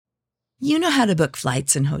You know how to book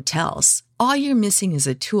flights and hotels. All you're missing is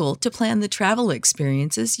a tool to plan the travel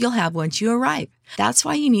experiences you'll have once you arrive. That's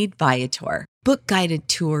why you need Viator. Book guided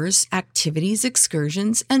tours, activities,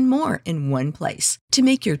 excursions, and more in one place to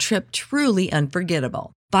make your trip truly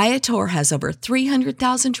unforgettable. Viator has over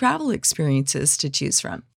 300,000 travel experiences to choose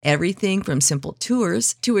from. Everything from simple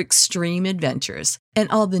tours to extreme adventures and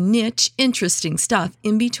all the niche, interesting stuff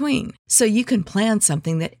in between. So you can plan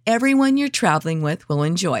something that everyone you're traveling with will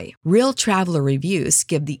enjoy. Real traveler reviews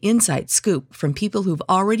give the inside scoop from people who've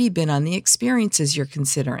already been on the experiences you're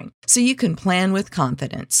considering. So you can plan with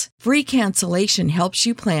confidence. Free cancellation helps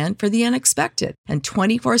you plan for the unexpected. And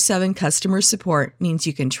 24/7 customer support means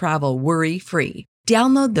you can travel worry-free.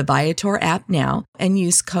 Download the Viator app now and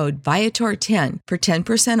use code Viator10 for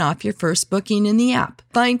 10% off your first booking in the app.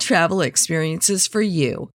 Find travel experiences for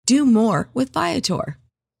you. Do more with Viator.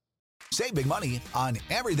 Save big money on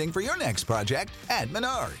everything for your next project at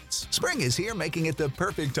Menards. Spring is here, making it the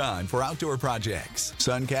perfect time for outdoor projects.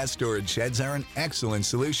 Suncast storage sheds are an excellent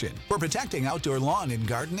solution for protecting outdoor lawn and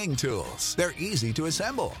gardening tools. They're easy to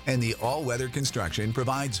assemble, and the all-weather construction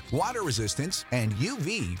provides water resistance and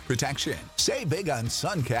UV protection. Save big on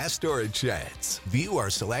Suncast storage sheds. View our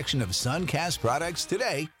selection of Suncast products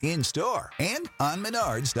today in store and on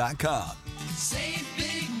Menards.com. Save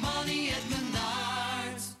big money at Menards.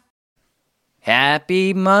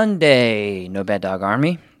 Happy Monday, No Bad Dog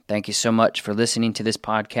Army. Thank you so much for listening to this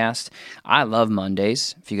podcast. I love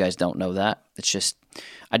Mondays, if you guys don't know that. It's just,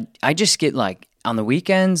 I just get like, on the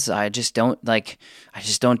weekends, I just don't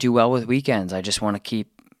do well with weekends. I just want to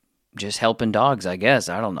keep just helping dogs, I guess.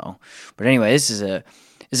 I don't know. But anyway, this is a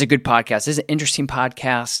good podcast. This is an interesting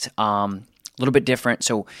podcast, a little bit different.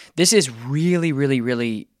 So this is really, really,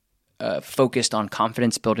 really focused on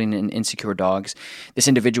confidence building in insecure dogs. This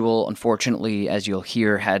individual, unfortunately, as you'll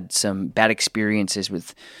hear, had some bad experiences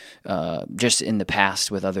with just in the past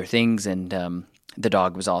with other things, and the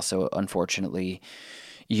dog was also unfortunately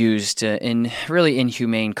used in really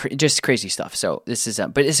inhumane, just crazy stuff. So this is,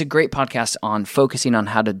 but it's a great podcast on focusing on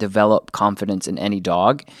how to develop confidence in any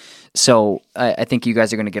dog. So I think you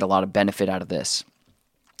guys are going to get a lot of benefit out of this,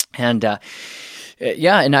 and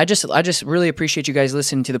and I just really appreciate you guys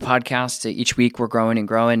listening to the podcast. Each week we're growing and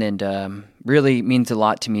growing, and really means a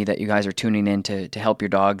lot to me that you guys are tuning in to help your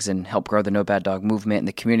dogs and help grow the No Bad Dog movement. And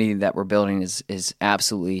the community that we're building is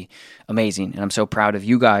absolutely amazing. And I'm so proud of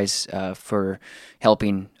you guys for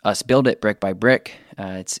helping us build it brick by brick.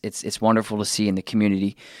 It's wonderful to see in the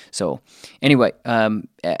community. So anyway,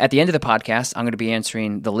 at the end of the podcast, I'm going to be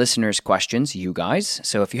answering the listeners' questions, you guys.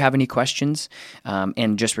 So if you have any questions,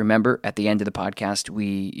 and just remember, at the end of the podcast,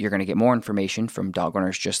 you're going to get more information from dog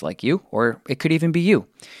owners just like you, or it could even be you.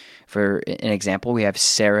 For an example, we have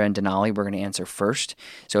Sarah and Denali we're going to answer first.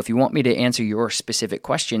 So if you want me to answer your specific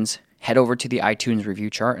questions, head over to the iTunes review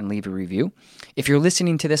chart and leave a review. If you're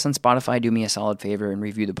listening to this on Spotify, do me a solid favor and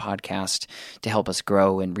review the podcast to help us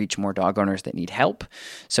grow and reach more dog owners that need help.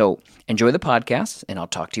 So enjoy the podcast, and I'll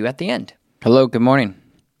talk to you at the end. Hello, good morning.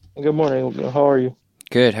 Good morning. How are you?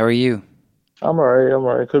 Good. How are you? I'm all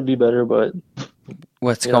right. Could be better, but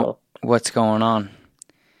what's going on?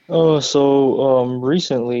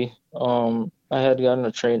 Recently, I had gotten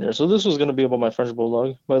a trainer. So this was going to be about my French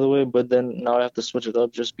Bulldog, by the way, but then now I have to switch it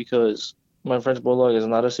up just because my French Bulldog is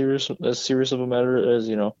not as serious of a matter as,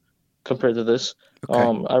 compared to this.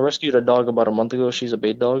 Okay. I rescued a dog about a month ago. She's a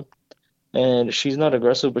bait dog, and she's not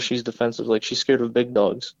aggressive, but she's defensive. Like, she's scared of big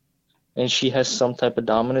dogs, and she has some type of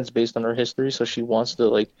dominance based on her history. So she wants to,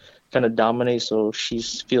 like, kind of dominate so she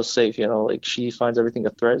feels safe, like she finds everything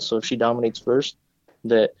a threat. So if she dominates first,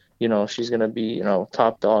 that she's going to be,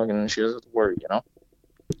 top dog, and she doesn't have to worry,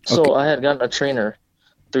 So Okay. I had gotten a trainer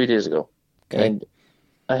 3 days ago, Okay. and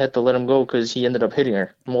I had to let him go because he ended up hitting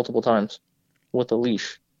her multiple times with a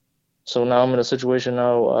leash. So now I'm in a situation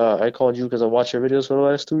now, I called you because I watched your videos for the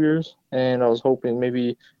last 2 years, and I was hoping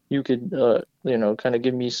maybe you could, kind of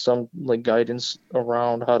give me some, like, guidance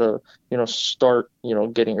around how to, start,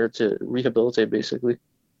 getting her to rehabilitate, basically.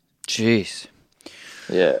 Jeez.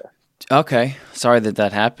 Yeah. Okay. Sorry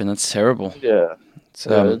that happened. That's terrible. Yeah.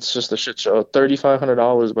 So, It's just a shit show.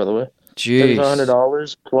 $3,500, by the way. jeez.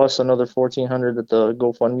 $3,500 plus another $1,400 at the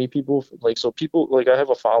GoFundMe people. So people, like, I have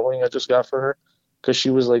a following I just got for her because she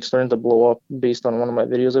was, like, starting to blow up based on one of my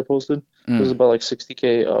videos I posted. There's about, like,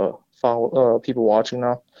 60K people watching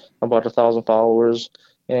now, about 1,000 followers.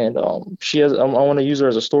 And she has, I want to use her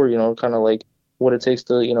as a story, kind of like what it takes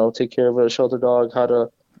to, take care of a shelter dog, how to,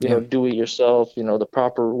 do it yourself, the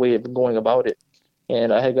proper way of going about it.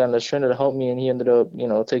 And I had gotten a trainer to help me, and he ended up,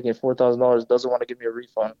 taking $4,000, doesn't want to give me a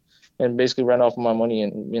refund, and basically ran off of my money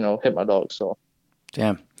and, hit my dog. So,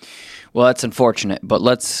 Damn. Well, that's unfortunate, but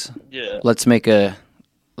let's make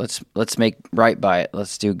right by it.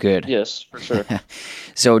 Let's do good. Yes, for sure.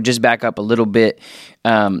 So just back up a little bit.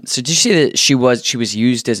 So did you say that she was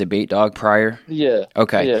used as a bait dog prior? Yeah.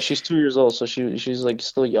 Okay. Yeah, she's 2 years old, so she's like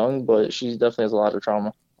still young, but she definitely has a lot of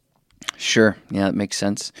trauma. Sure. Yeah, that makes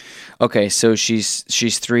sense. Okay, so she's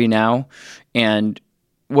 3 now, and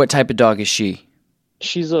what type of dog is she?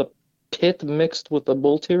 She's a pit mixed with a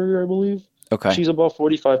bull terrier, I believe. Okay. She's about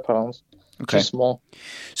 45 pounds. Okay. She's small.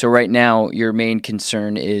 So right now, your main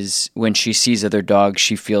concern is when she sees other dogs,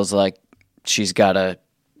 she feels like she's got to.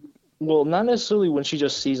 Well, not necessarily when she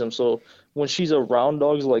just sees them. So when she's around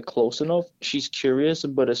dogs like close enough, she's curious,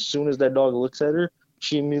 but as soon as that dog looks at her,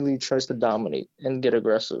 she immediately tries to dominate and get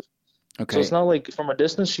aggressive. Okay. So it's not like from a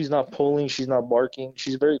distance, she's not pulling, she's not barking,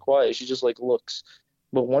 she's very quiet. She just like looks.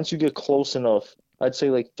 But once you get close enough, I'd say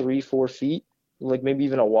like 3-4 feet, like maybe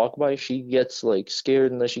even a walk by, she gets like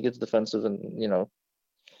scared and then she gets defensive and.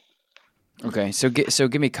 Okay, so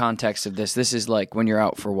give me context of this. This is like when you're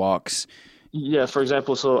out for walks. Yeah, for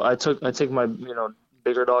example, so I take my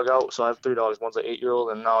bigger dog out. So I have 3 dogs. One's an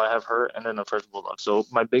 8-year-old, and now I have her, and then a French bulldog. So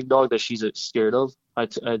my big dog that she's scared of, I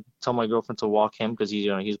tell my girlfriend to walk him because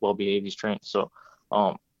he's well behaved, he's trained. So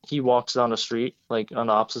he walks down the street like on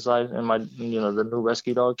the opposite side, and my the new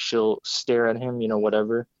rescue dog, she'll stare at him,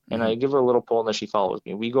 whatever, and I give her a little pull, and then she follows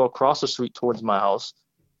me. We go across the street towards my house,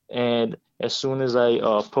 and as soon as I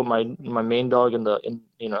put my main dog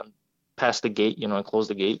past the gate, and close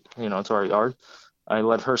the gate, to our yard, I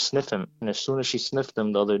let her sniff him. And as soon as she sniffed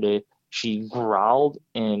him the other day, she growled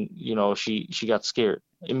and, she got scared.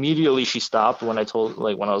 Immediately she stopped when I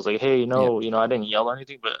was like, hey, no, I didn't yell or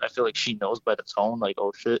anything, but I feel like she knows by the tone, like,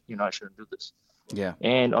 oh shit, I shouldn't do this. Yeah.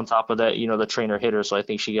 And on top of that, the trainer hit her, so I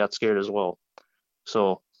think she got scared as well.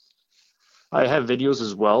 So I have videos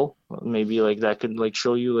as well, maybe like that could like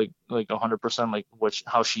show you like 100% like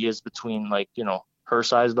how she is between like, her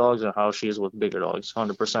size dogs and how she is with bigger dogs.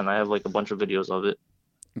 100%. I have like a bunch of videos of it.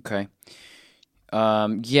 Okay.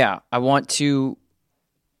 Yeah, I want to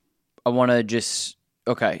just.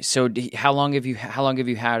 Okay, so how long have you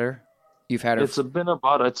had her? You've had her. It's been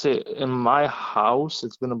about, I'd say, in my house,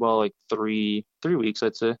 it's been about like 3 weeks,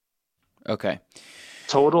 I'd say. Okay.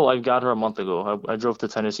 Total, I got her a month ago. I drove to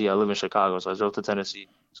Tennessee. I live in Chicago, so I drove to Tennessee.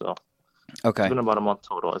 So okay, it's been about a month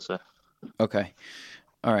total, I'd say. Okay.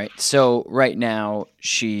 All right. So right now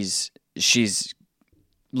she's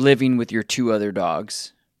living with your 2 other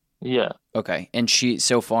dogs. Yeah. Okay. And she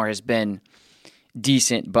so far has been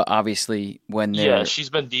decent, but obviously when they're... Yeah, she's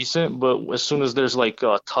been decent, but as soon as there's like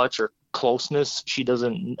a touch or closeness, she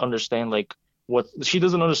doesn't understand she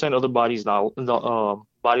doesn't understand other bodies now,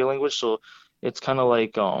 body language. So it's kind of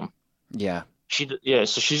like yeah. So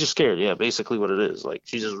she's just scared. Yeah, basically what it is. Like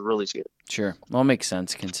she's just really scared. Sure. Well, it makes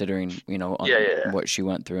sense considering, what she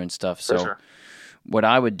went through and stuff. For So sure. What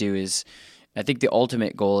I would do is, I think the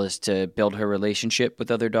ultimate goal is to build her relationship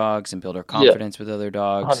with other dogs and build her confidence with other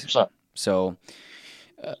dogs. 100%. So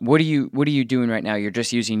what are you doing right now? You're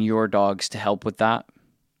just using your dogs to help with that?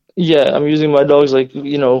 Yeah, I'm using my dogs like,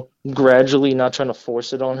 gradually, not trying to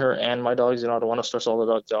force it on her and my dogs. I don't want to stress all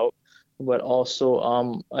the dogs out. But also,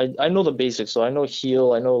 I know the basics. So I know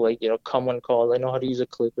heel, I know like, come when called, I know how to use a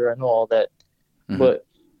clicker, I know all that. Mm-hmm. But,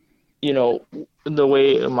 the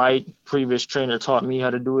way my previous trainer taught me how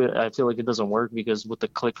to do it, I feel like it doesn't work because with the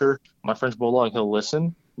clicker, my French Bulldog, he'll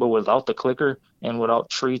listen, but without the clicker and without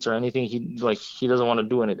treats or anything, he doesn't want to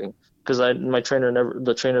do anything. Because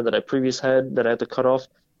the trainer that I previously had that I had to cut off,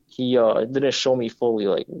 he didn't show me fully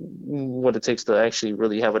like what it takes to actually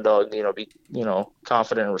really have a dog, be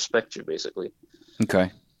confident and respect you basically.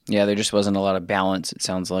 Okay. Yeah, there just wasn't a lot of balance, it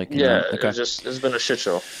sounds like. Yeah, Okay. it's been a shit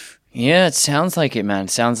show. Yeah, it sounds like it, man.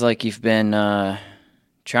 It sounds like you've been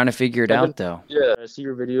trying to figure it out, though. Yeah, I see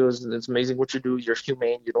your videos. It's amazing what you do. You're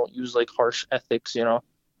humane. You don't use like harsh ethics,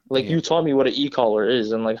 Like you taught me what an e-collar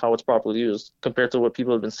is and like how it's properly used compared to what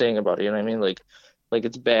people have been saying about it. You know what I mean? Like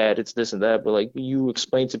it's bad, it's this and that, but like you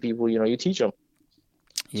explain to people, you teach them.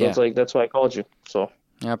 So it's like that's why I called you. So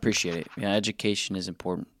I appreciate it. Yeah, education is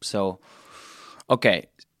important. So, okay,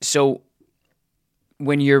 so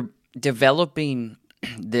when you're developing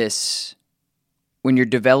this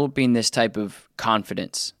type of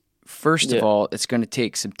confidence, first of all, it's going to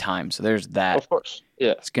take some time. So there's that. Of course,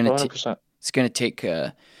 yeah, it's going to take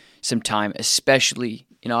some time, especially.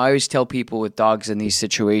 I always tell people with dogs in these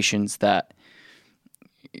situations that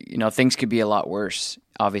things could be a lot worse.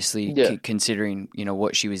 Obviously, considering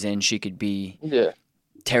what she was in, she could be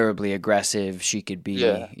terribly aggressive. She could be,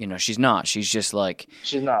 she's not. She's just like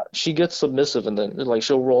she's not. She gets submissive, and then like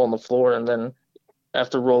she'll roll on the floor, and then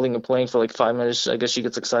after rolling and playing for like 5 minutes, I guess she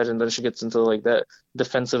gets excited and then she gets into like that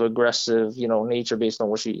defensive, aggressive, nature based on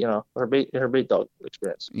what she, her bait dog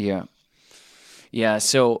experience. Yeah. Yeah.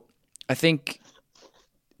 So I think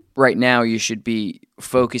right now you should be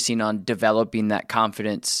focusing on developing that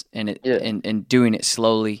confidence Yeah. and doing it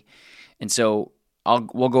slowly. And so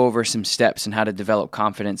we'll go over some steps on how to develop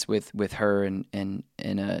confidence with her and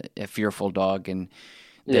a fearful dog, and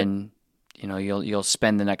Yeah. then you'll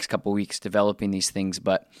spend the next couple weeks developing these things.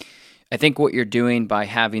 But I think what you're doing by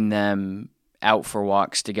having them out for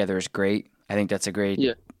walks together is great. I think that's a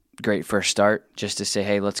Yeah. great first start, just to say,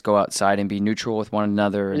 hey, let's go outside and be neutral with one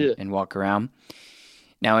another Yeah. and walk around.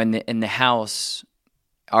 Now in the house,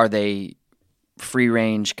 are they free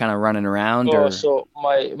range, kind of running around, or So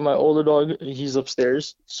my older dog, he's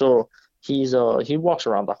upstairs. So he walks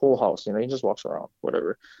around the whole house, he just walks around,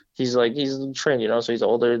 whatever. He's trained, so he's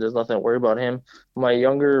older, there's nothing to worry about him. My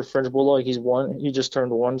younger French bulldog, he just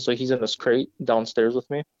turned 1, so he's in this crate downstairs with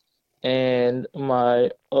me. And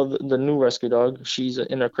the new rescue dog, she's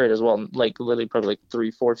in a crate as well, like literally probably like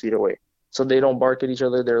 3, 4 feet away. So they don't bark at each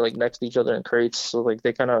other, they're like next to each other in crates, so like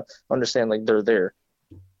they kind of understand like they're there.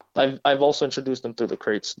 I've also introduced them through the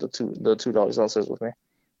crates, the two dogs downstairs with me.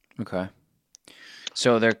 okay?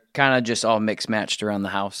 So they're kind of just all mixed matched around the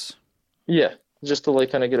house. Yeah, just to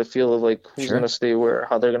like kind of get a feel of like who's Sure. gonna stay where,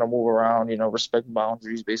 how they're gonna move around, respect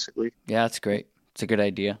boundaries basically. Yeah, that's great. It's a good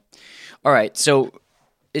idea. All right, so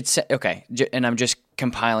it's okay, and I'm just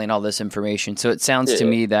compiling all this information. So it sounds to Yeah.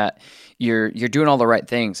 me that you're doing all the right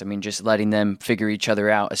things. I mean, just letting them figure each other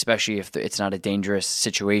out, especially if it's not a dangerous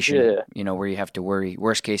situation, Yeah. where you have to worry.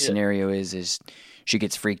 Worst case Yeah. scenario is she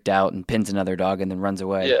gets freaked out and pins another dog and then runs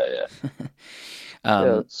away. Yeah, yeah. Um,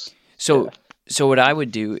 Yeah, So, yeah. so what I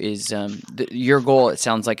would do is, your goal, it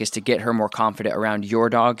sounds like, is to get her more confident around your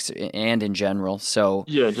dogs and in general. So,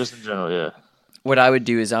 Yeah, just in general, yeah. what I would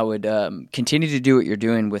do is I would continue to do what you're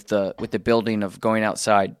doing with the building of going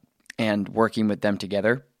outside and working with them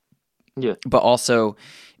together, Yeah. but also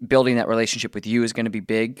building that relationship with you is going to be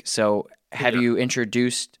big. So, have Yeah. you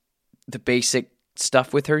introduced the basic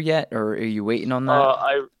stuff with her yet, or are you waiting on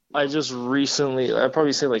that? I just recently, I'd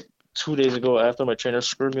probably say like 2 days ago, after my trainer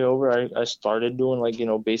screwed me over, I started doing like,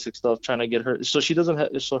 basic stuff, trying to get her. So she doesn't have,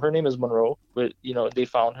 so her name is Monroe, but they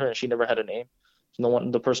found her and she never had a name. No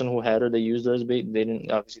one, the person who had her, they used her as bait.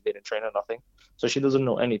 Obviously they didn't train her, nothing. So she doesn't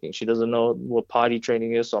know anything. She doesn't know what potty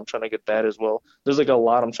training is. So I'm trying to get that as well. There's like a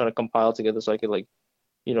lot I'm trying to compile together so I could like,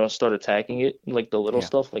 start attacking it, like the little Yeah.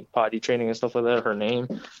 stuff, like potty training and stuff like that. Her name,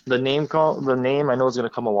 the name, I know it's gonna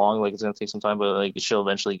come along, like it's gonna take some time, but like she'll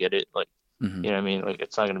eventually get it. Like, Mhm. you know what I mean? Like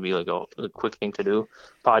it's not gonna be like a quick thing to do.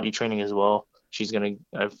 Potty training as well.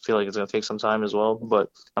 I feel like it's gonna take some time as well, but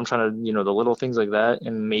I'm trying to, the little things like that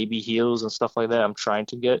and maybe heels and stuff like that. I'm trying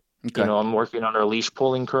to get, Okay. I'm working on her leash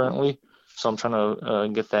pulling currently, so I'm trying to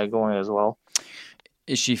get that going as well.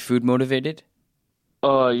 Is she food motivated?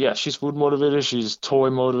 Yeah, she's food motivated. She's toy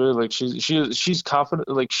motivated. Like she's confident.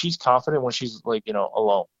 Like she's confident when she's like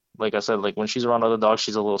alone. Like I said, like when she's around other dogs,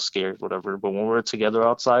 she's a little scared, whatever. But when we're together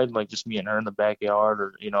outside, like just me and her in the backyard,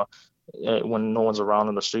 or when no one's around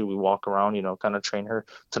in the street, we walk around. Kind of train her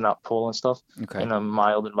to not pull and stuff Okay. in a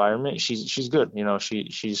mild environment. She's good.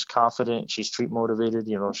 She's confident. She's street motivated.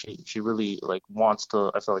 She really like wants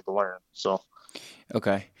to. I feel like learn. So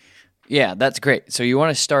Okay. Yeah, that's great. So you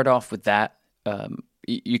want to start off with that.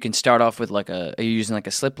 You can start off with are you using like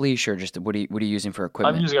a slip leash, or just what are you using for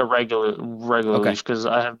equipment? I'm using a regular Okay. leash because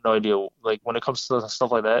I have no idea. Like when it comes to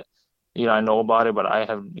stuff like that, I know about it, but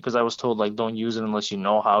because I was told like don't use it unless you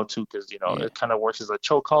know how to, because Yeah. it kind of works as a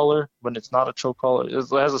choke collar, but it's not a choke collar. It has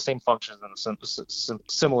the same functions in a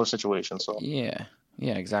similar situation. So Yeah.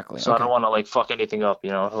 Yeah, exactly. so I Okay. don't want to like fuck anything up,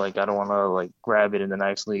 like I don't want to like grab it and then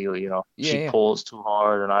actually, Yeah, she yeah. pulls too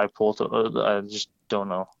hard and I pull too. I just don't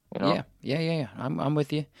know. Yeah. I'm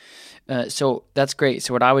with you. So that's great.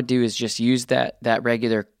 So what I would do is just use that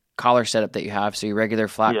regular collar setup that you have, so your regular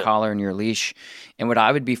flat Yeah. collar and your leash. And what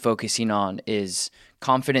I would be focusing on is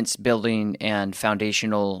confidence building and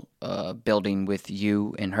foundational building with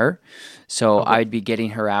you and her. So Okay. I'd be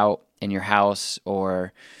getting her out in your house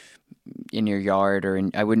or in your yard,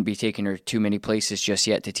 I wouldn't be taking her too many places just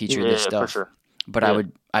yet to teach her this Yeah, stuff. for sure. But Yeah.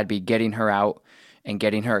 I'd be getting her out and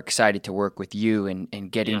getting her excited to work with you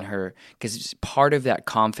and getting Yeah. her, because part of that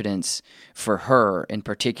confidence for her in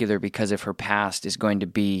particular, because of her past, is going to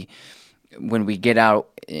be when we get out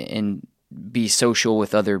and be social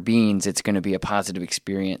with other beings, it's going to be a positive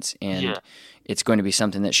experience, and Yeah. it's going to be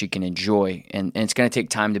something that she can enjoy, and it's going to take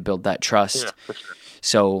time to build that trust. Yeah, for sure.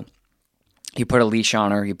 So you put a leash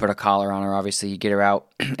on her, you put a collar on her, obviously you get her out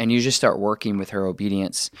and you just start working with her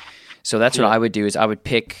obedience. So that's what I would do is I would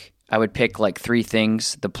pick like 3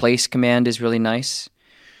 things. The place command is really nice.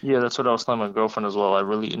 Yeah, that's what I was telling my girlfriend as well. I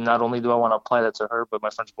really, not only do I want to apply that to her, but my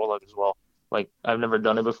French Bulldog as well. Like, I've never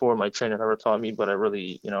done it before. My trainer never taught me, but I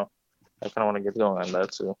really, I kind of want to get going on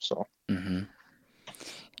that too. So,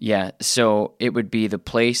 Yeah, so it would be the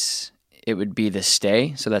place, it would be the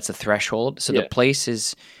stay, so that's a threshold. So the place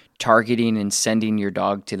is targeting and sending your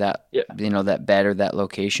dog to that, that bed or that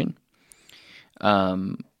location.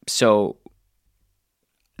 So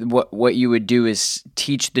what you would do is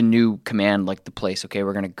teach the new command, like the place. Okay,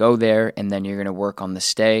 we're going to go there, and then you're going to work on the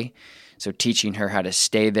stay. So teaching her how to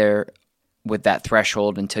stay there with that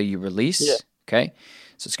threshold until you release. Yeah. Okay,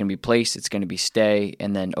 so it's going to be place, it's going to be stay,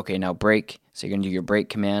 and then okay, now break. So you're going to do your break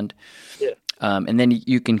command. Yeah. And then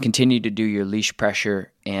you can continue to do your leash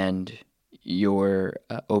pressure and your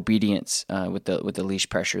obedience with the leash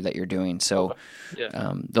pressure that you're doing. So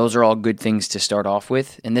those are all good things to start off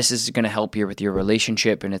with, and this is going to help you with your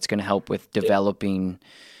relationship, and it's going to help with developing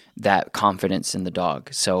that confidence in the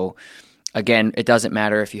dog. So again, it doesn't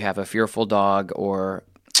matter if you have a fearful dog or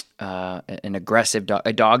an aggressive dog,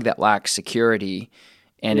 a dog that lacks security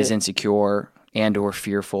and is insecure and or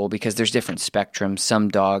fearful, because there's different spectrums. Some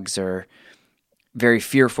dogs are very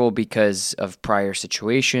fearful because of prior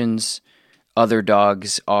situations. Other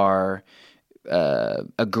dogs are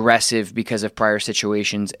aggressive because of prior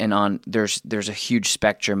situations, and there's a huge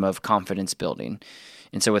spectrum of confidence building.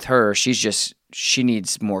 And so with her, she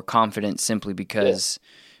needs more confidence simply because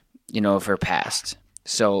of her past.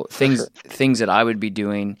 So things that I would be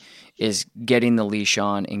doing is getting the leash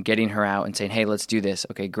on and getting her out and saying, "Hey, let's do this."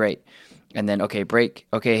 Okay, great. And then, okay, break.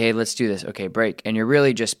 Okay, hey, let's do this. Okay, break. And you're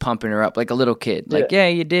really just pumping her up like a little kid. Like, yeah,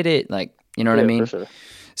 you did it. Like, you know what I mean? For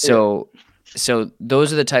So sure. So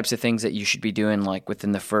those are the types of things that you should be doing like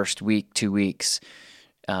within the first week, 2 weeks.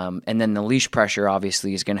 And then the leash pressure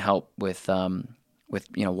obviously is going to help with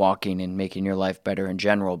walking and making your life better in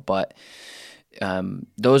general. But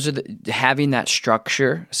those are having that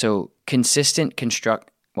structure. So consistent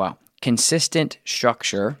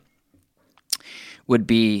structure would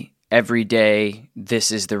be every day.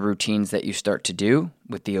 This is the routines that you start to do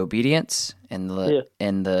with the obedience and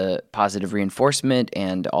the positive reinforcement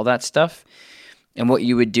and all that stuff. And what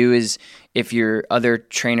you would do is, if your other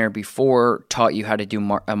trainer before taught you how to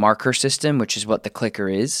do a marker system, which is what the clicker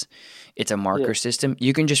is, it's a marker system.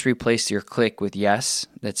 You can just replace your click with yes.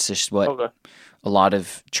 That's just what a lot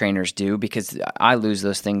of trainers do, because I lose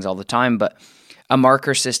those things all the time. But a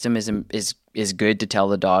marker system is good to tell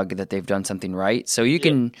the dog that they've done something right. So you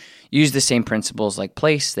can use the same principles like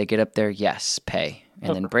place. They get up there, yes, pay,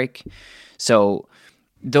 and then break. So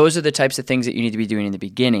those are the types of things that you need to be doing in the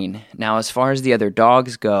beginning. Now, as far as the other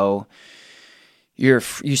dogs go, you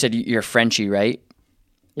said you're Frenchie, right?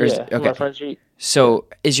 My Frenchie. So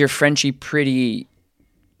is your Frenchie pretty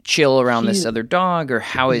chill around this other dog, or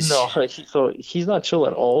how is? No, so he's not chill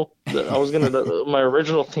at all. I was gonna my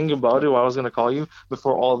original thing about it, why I was gonna call you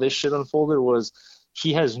before all this shit unfolded, was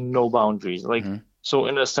he has no boundaries. Like, so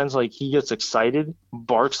in a sense, like, he gets excited,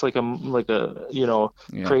 barks like a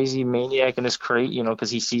crazy maniac in his crate,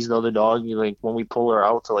 because he sees the other dog. Like, when we pull her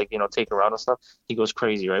out to take her out and stuff, he goes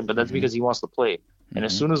crazy, right? But that's because he wants to play. And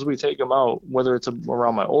as soon as we take him out, whether it's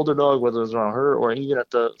around my older dog, whether it's around her, or even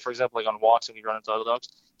for example, like on walks and we run into other dogs,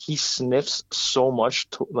 he sniffs so much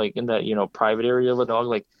in that, private area of a dog.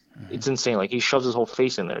 Like, it's insane. Like, he shoves his whole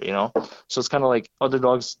face in there, So it's kind of like other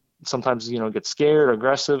dogs sometimes, get scared,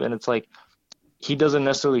 aggressive, and it's like he doesn't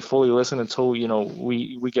necessarily fully listen until,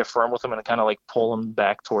 we get firm with him and kind of pull him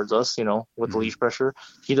back towards us, with the leash pressure.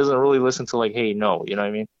 He doesn't really listen to hey, no, you know what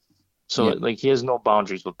I mean? So he has no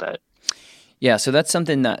boundaries with that. Yeah, so that's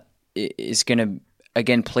something that is going to,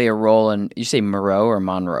 again, play a role in, you say Moreau or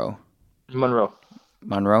Monroe?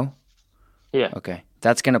 Monroe? Yeah. Okay.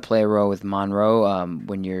 That's going to play a role with Monroe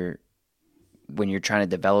when you're trying to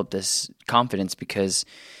develop this confidence, because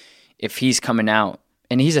if he's coming out,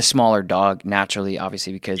 and he's a smaller dog naturally,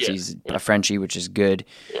 obviously, because he's a Frenchie, which is good.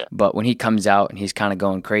 Yeah. But when he comes out and he's kind of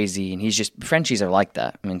going crazy, and Frenchies are like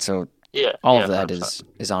that. I mean, so all of that 100%.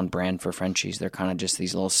 is on brand for Frenchies. They're kind of just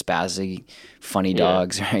these little spazzy, funny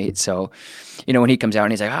dogs, right? So, when he comes out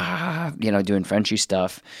and he's like, doing Frenchie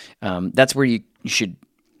stuff, that's where you should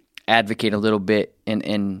advocate a little bit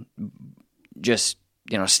and just,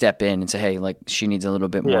 step in and say, hey, she needs a little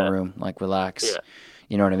bit more room, relax. Yeah.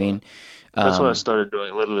 You know what I mean? That's what I started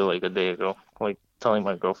doing literally a day ago, telling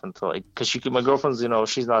my girlfriend to because my girlfriend's,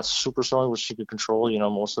 she's not super strong, but she could control,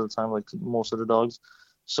 most of the time, most of the dogs.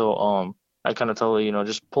 So I kind of tell her,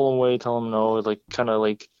 just pull him away, tell him no, kind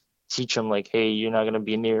of teach him hey, you're not gonna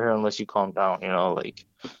be near her unless you calm down,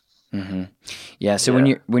 Mm-hmm. Yeah. So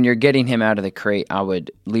when you're getting him out of the crate, I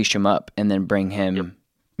would leash him up and then bring him,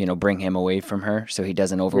 bring him away from her so he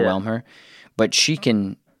doesn't overwhelm her. But she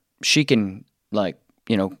can like,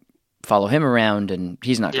 follow him around and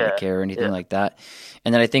he's not going to care or anything like that.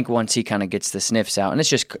 And then I think once he kind of gets the sniffs out, and it's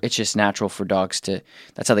just natural for dogs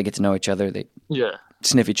that's how they get to know each other. They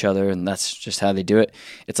sniff each other, and that's just how they do it.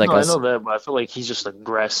 It's like I know that, but I feel like he's just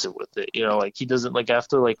aggressive with it. Like he doesn't, like,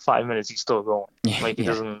 after like 5 minutes, he's still going. Like he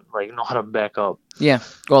doesn't like know how to back up. Yeah.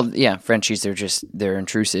 Well, yeah, Frenchies, they're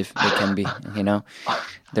intrusive. They can be,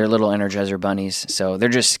 They're little Energizer bunnies, so they're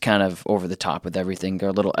just kind of over the top with everything. They're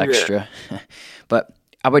a little extra. But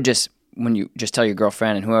I would when you just tell your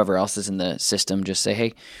girlfriend and whoever else is in the system, just say, hey,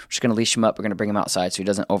 we're just going to leash him up. We're going to bring him outside so he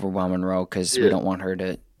doesn't overwhelm Monroe, because we don't want her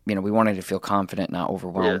to, we want her to feel confident, not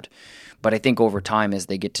overwhelmed. But I think over time, as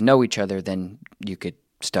they get to know each other, then you could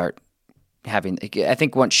start having, I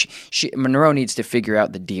think once Monroe needs to figure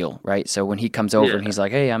out the deal, right? So when he comes over and he's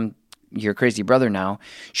like, hey, I'm your crazy brother now,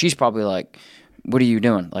 she's probably like, what are you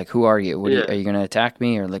doing? Like, who are you? Are you going to attack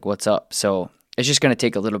me, or like, what's up? So it's just going to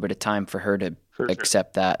take a little bit of time for her to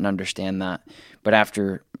accept that and understand that. But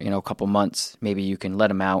after, a couple months, maybe you can let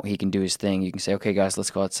him out. He can do his thing. You can say, okay, guys, let's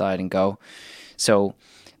go outside and go. So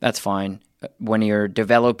that's fine. When you're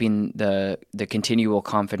developing the continual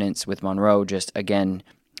confidence with Monroe, just again,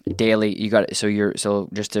 daily, so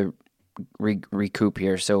just to recoup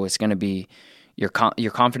here. So it's going to be your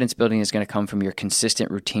confidence building is going to come from your consistent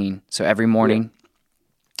routine. So every morning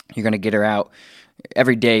you're going to get her out.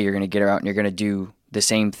 Every day you're going to get her out and you're going to do the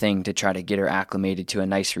same thing to try to get her acclimated to a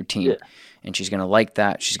nice routine. And she's going to like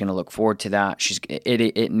that. She's going to look forward to that.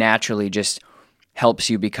 It naturally just helps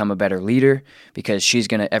you become a better leader, because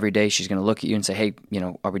every day she's going to look at you and say, hey,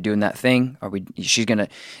 are we doing that thing?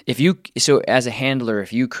 So as a handler,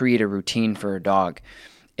 if you create a routine for a dog,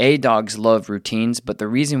 dogs love routines, but the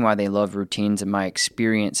reason why they love routines, in my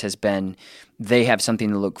experience, has been they have something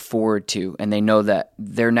to look forward to, and they know that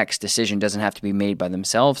their next decision doesn't have to be made by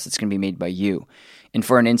themselves. It's going to be made by you. And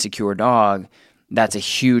for an insecure dog, that's a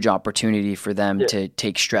huge opportunity for them to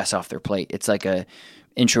take stress off their plate. It's like a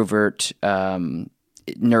introvert,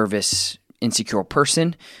 nervous, insecure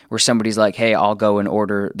person where somebody's like, hey, I'll go and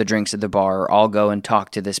order the drinks at the bar, or I'll go and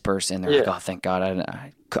talk to this person. They're like, oh, thank God.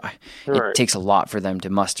 It takes a lot for them to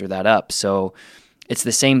muster that up. So it's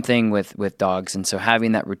the same thing with dogs. And so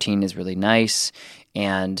having that routine is really nice.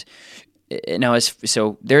 And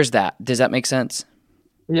so there's that. Does that make sense?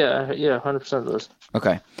 Yeah, 100% does.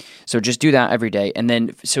 Okay. So just do that every day. And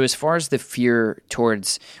then, so as far as the fear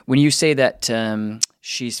towards, when you say that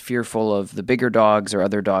she's fearful of the bigger dogs or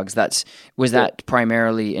other dogs, was that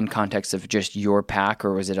primarily in context of just your pack,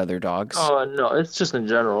 or was it other dogs? Oh, no, it's just in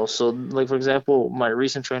general. So, like, for example, my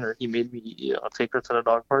recent trainer, he made me take her to the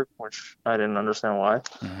dog park, which I didn't understand why.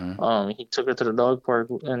 Mm-hmm. He took her to the dog park,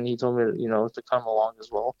 and he told me, to come along as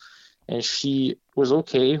well. And she was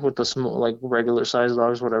okay with the small, like, regular sized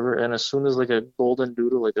dogs, whatever. And as soon as like a golden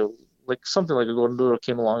doodle, something like a golden doodle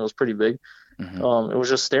came along, it was pretty big. Mm-hmm. It was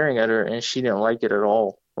just staring at her, and she didn't like it at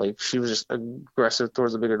all. Like, she was just aggressive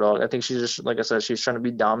towards the bigger dog. I think she's just, like I said, she's trying to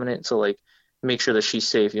be dominant to like make sure that she's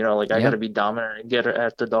safe. I got to be dominant and get her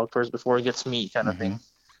at the dog first before it gets me, kind of thing.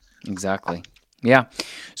 Exactly. Yeah.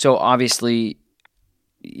 So obviously,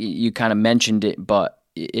 you kind of mentioned it, but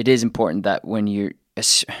it is important that when you're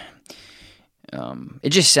it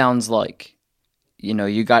just sounds like,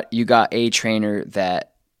 you got a trainer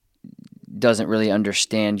that doesn't really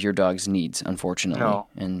understand your dog's needs, unfortunately. No.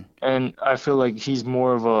 And I feel like he's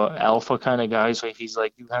more of a alpha kind of guy. So he's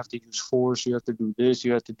like, you have to use force, you have to do this,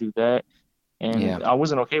 you have to do that. And I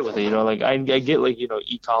wasn't okay with it, like I get like,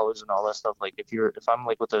 e-collars and all that stuff. Like if I'm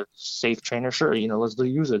like with a safe trainer, sure, let's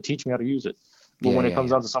use it, teach me how to use it. But when it comes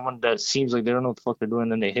down to someone that seems like they don't know what the fuck they're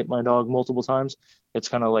doing, and they hit my dog multiple times, it's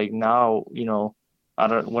kind of like, now,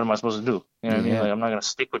 what am I supposed to do? What I mean? Like, I'm not going to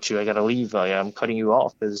stick with you. I got to leave. I'm cutting you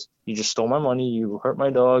off because you just stole my money. You hurt my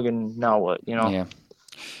dog, and now what? Yeah.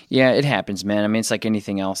 Yeah, it happens, man. I mean, it's like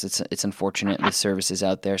anything else. It's unfortunate. The services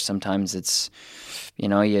out there, sometimes it's, you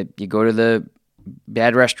go to the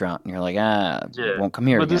bad restaurant and you're like, won't come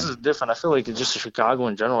here but again. This is different. I feel like it's just Chicago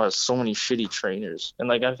in general has so many shitty trainers, and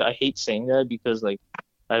like I hate saying that because like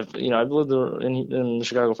I've lived in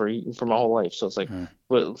Chicago for my whole life, so it's like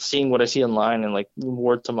but seeing what I see online and like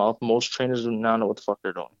word to mouth, most trainers do not know what the fuck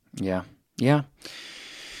they're doing. Yeah.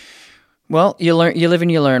 Well, you live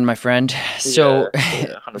and you learn, my friend. So,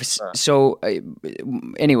 100%. So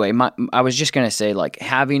anyway, I was just gonna say, like,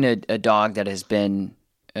 having a dog that has been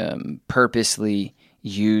purposely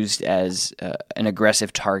used as an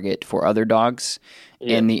aggressive target for other dogs,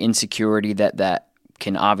 and the insecurity that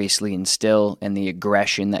can obviously instill, and the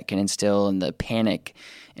aggression that can instill, and the panic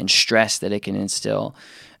and stress that it can instill.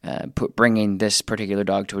 Bringing this particular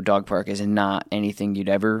dog to a dog park is not anything you'd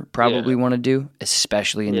ever probably want to do,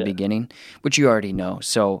 especially in the beginning, which you already know.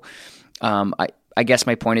 So I guess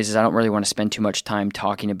my point is I don't really want to spend too much time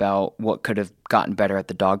talking about what could have gotten better at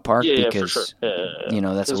the dog park because, for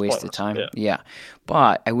sure. That's a waste of time. Yeah.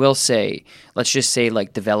 But I will say, let's just say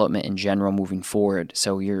like development in general moving forward.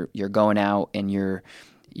 So you're going out and you're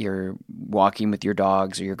walking with your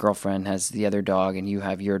dogs, or your girlfriend has the other dog and you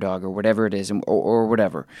have your dog, or whatever it is, or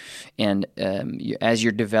whatever. And as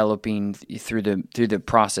you're developing through the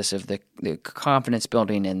process of the confidence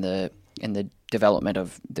building and the development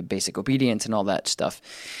of the basic obedience and all that stuff,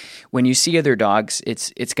 when you see other dogs,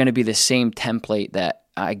 it's going to be the same template that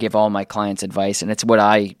I give all my clients advice, and it's what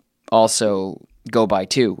I also go by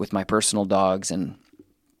too with my personal dogs and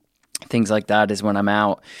things like that. Is when I'm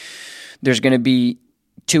out, there's going to be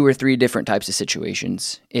 2 or 3 different types of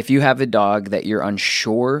situations. If you have a dog that you're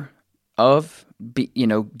unsure of,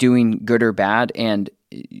 doing good or bad, and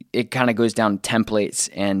it kind of goes down templates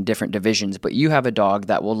and different divisions, but you have a dog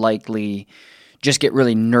that will likely just get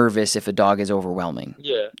really nervous if a dog is overwhelming.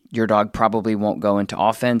 Yeah. Your dog probably won't go into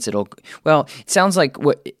offense. It sounds like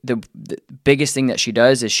what the biggest thing that she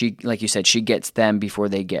does is she, like you said, she gets them before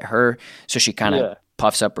they get her. So she kind of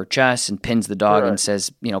puffs up her chest and pins the dog and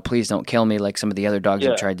says, please don't kill me, like some of the other dogs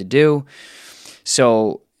have tried to do.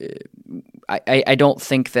 So I don't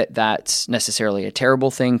think that that's necessarily a terrible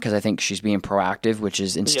thing, because I think she's being proactive, which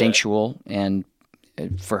is instinctual and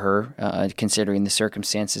for her, considering the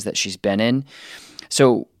circumstances that she's been in.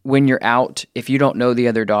 So when you're out, if you don't know the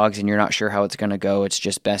other dogs and you're not sure how it's going to go, it's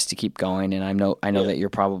just best to keep going. And I know that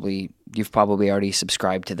you've probably already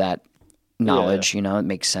subscribed to that knowledge. It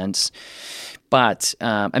makes sense. But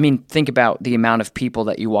think about the amount of people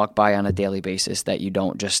that you walk by on a daily basis that you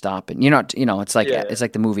don't just stop and it's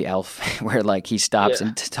like the movie Elf, where like he stops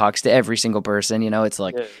and talks to every single person. It's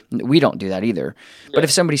like we don't do that either. But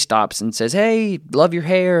if somebody stops and says, "Hey, love your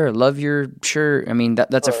hair, love your shirt,"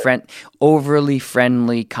 that's a overly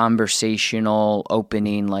friendly, conversational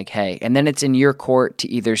opening. Like, hey, and then it's in your court to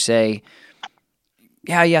either say,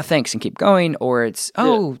 "Yeah, thanks," and keep going, or it's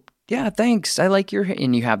yeah, thanks, I like your hair,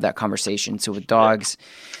 and you have that conversation. So with dogs,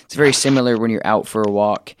 it's very similar when you're out for a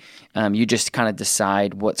walk. You just kind of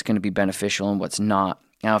decide what's going to be beneficial and what's not.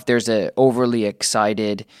 Now, if there's a overly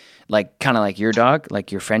excited, kind of like your dog,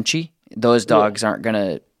 like your Frenchie, those dogs aren't going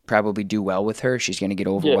to probably do well with her. She's going to get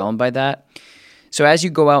overwhelmed by that. So as you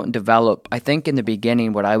go out and develop, I think in the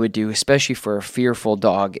beginning what I would do, especially for a fearful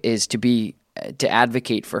dog, is to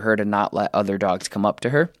advocate for her to not let other dogs come up to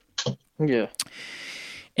her. Yeah.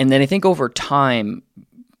 And then I think over time,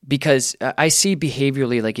 because I see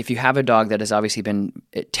behaviorally, like if you have a dog that has obviously been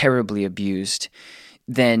terribly abused,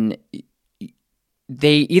 then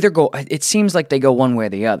they either it seems like they go one way or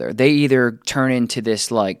the other. They either turn into this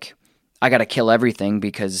like, I got to kill everything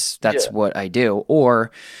because that's what I do,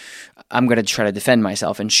 or I'm going to try to defend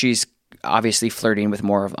myself. And she's obviously flirting with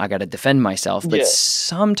more of, I got to defend myself. But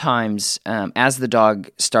sometimes as the dog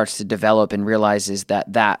starts to develop and realizes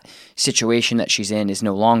that situation that she's in is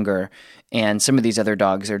no longer, and some of these other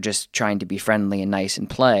dogs are just trying to be friendly and nice and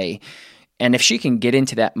play. And if she can get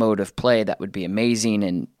into that mode of play, that would be amazing.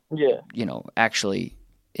 And, actually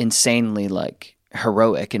insanely like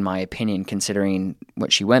heroic in my opinion, considering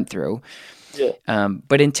what she went through. Yeah.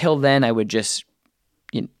 But until then, I would just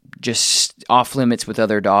off limits with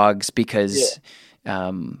other dogs, because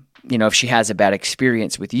if she has a bad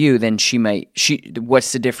experience with you, then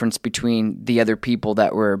what's the difference between the other people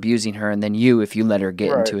that were abusing her and then you, if you let her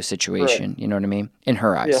get into a situation, you know what I mean? In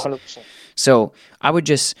her eyes. Yeah, 100%. So I would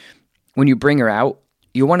just, when you bring her out,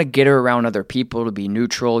 you want to get her around other people to be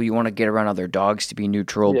neutral. You want to get around other dogs to be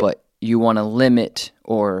neutral, but you want to limit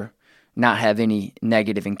or not have any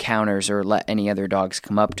negative encounters or let any other dogs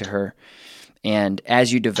come up to her. And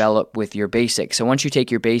as you develop with your basics, so once you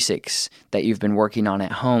take your basics that you've been working on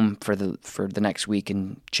at home for the next week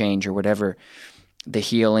and change or whatever, the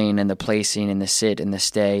healing and the placing and the sit and the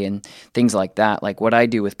stay and things like that, like what I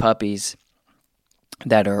do with puppies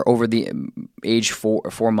that are over the age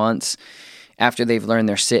 4 months, after they've learned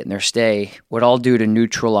their sit and their stay, what I'll do to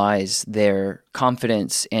neutralize their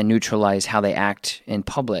confidence and neutralize how they act in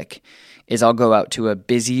public is I'll go out to a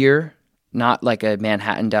busier, not like a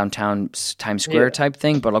Manhattan downtown Times Square type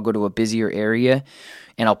thing, but I'll go to a busier area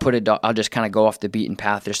and I'll put a dog, I'll just kind of go off the beaten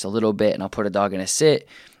path just a little bit, and I'll put a dog in a sit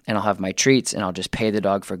and I'll have my treats and I'll just pay the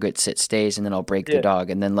dog for good sit stays, and then I'll break the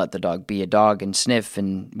dog and then let the dog be a dog and sniff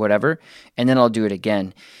and whatever. And then I'll do it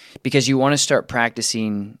again, because you want to start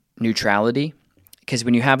practicing neutrality. because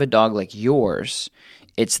when you have a dog like yours,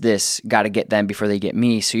 it's this got to get them before they get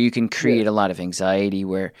me. So you can create a lot of anxiety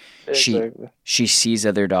where she sees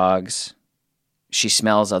other dogs, she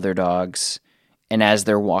smells other dogs, and as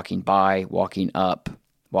they're walking by, walking up,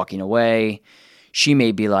 walking away, she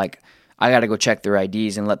may be like, I got to go check their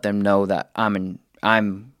IDs and let them know that I'm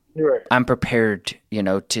prepared,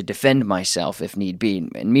 to defend myself if need be.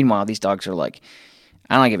 And meanwhile, these dogs are like,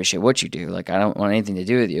 I don't give a shit what you do. Like, I don't want anything to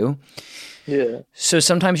do with you. Yeah. So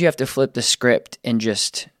sometimes you have to flip the script and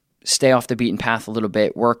just stay off the beaten path a little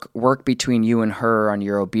bit. Work between you and her on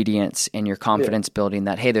your obedience and your confidence building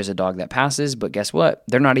that, hey, there's a dog that passes, but guess what?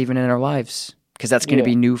 They're not even in our lives because that's going to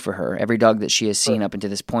be new for her. Every dog that she has seen up until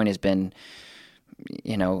this point has been,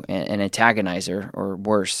 an antagonizer or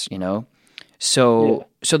worse, So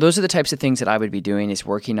those are the types of things that I would be doing is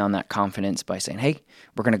working on that confidence by saying, hey,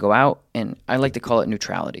 we're going to go out, and I like to call it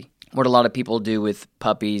neutrality. What a lot of people do with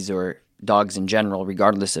puppies or dogs in general,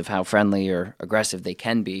 regardless of how friendly or aggressive they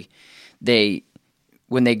can be,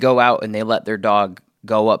 when they go out and they let their dog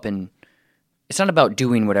go up, and it's not about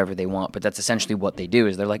doing whatever they want, but that's essentially what they do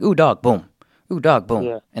is they're like, ooh, dog, boom. Ooh, dog,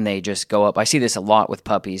 boom. And they just go up. I see this a lot with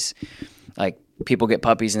puppies. Like, people get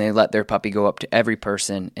puppies and they let their puppy go up to every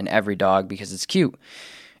person and every dog because it's cute.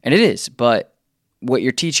 And it is, but what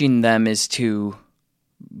you're teaching them is to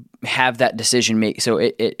have that decision make. So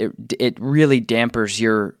it really dampers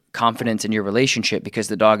your confidence in your relationship because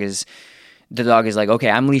the dog is like, okay,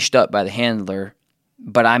 I'm leashed up by the handler,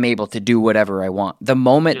 but I'm able to do whatever I want. The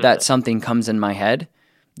moment that something comes in my head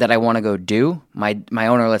that I want to go do, my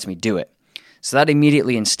owner lets me do it. So that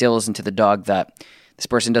immediately instills into the dog that this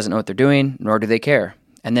person doesn't know what they're doing, nor do they care.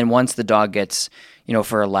 And then once the dog gets,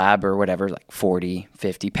 for a lab or whatever, like 40,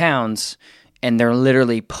 50 pounds, and they're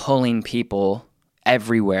literally pulling people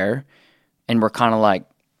everywhere, and we're kind of like,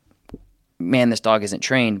 man, this dog isn't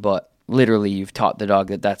trained, but literally you've taught the dog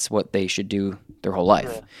that that's what they should do their whole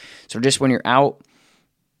life. Yeah. So just when you're out,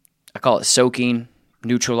 I call it soaking,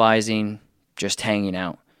 neutralizing, just hanging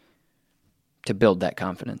out to build that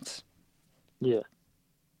confidence. Yeah.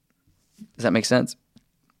 Does that make sense?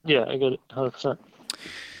 Yeah, I get it 100%.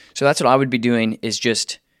 So that's what I would be doing is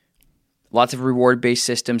just lots of reward-based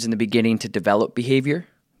systems in the beginning to develop behavior,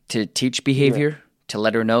 to teach behavior, to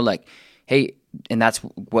let her know like, hey, and that's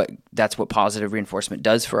what positive reinforcement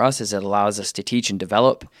does for us is it allows us to teach and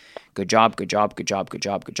develop. Good job, good job, good job, good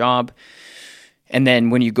job, good job. And then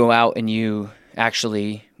when you go out and you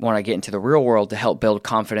actually want to get into the real world to help build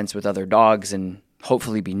confidence with other dogs and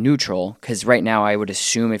hopefully be neutral, because right now I would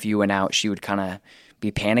assume if you went out, she would kind of be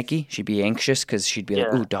panicky. She'd be anxious because she'd be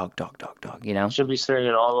like, ooh, dog, dog, dog, dog, She'll be staring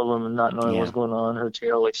at all of them and not knowing what's going on. Her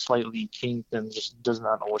tail like slightly kinked and just does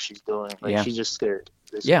not know what she's doing. Like she's just scared.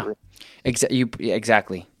 Basically. Yeah,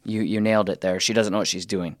 exactly. You nailed it there. She doesn't know what she's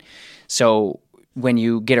doing. So when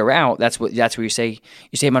you get her out, that's where you say,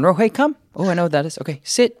 Monroe, hey, come. Oh, I know what that is. Okay,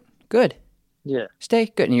 sit. Good. Yeah. Stay.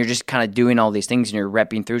 Good. And you're just kind of doing all these things and you're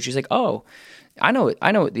repping through. She's like, oh, I know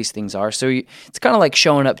what these things are. So it's kind of like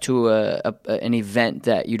showing up to an event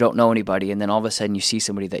that you don't know anybody, and then all of a sudden you see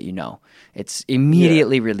somebody that you know. It's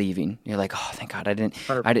immediately relieving. You're like, oh, thank God, I didn't.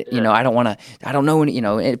 I don't want to. I don't know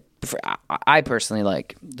any. I personally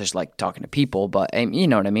just like talking to people, but you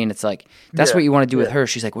know what I mean. It's like that's what you want to do with her.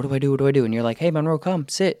 She's like, what do I do? What do I do? And you're like, hey, Monroe, come,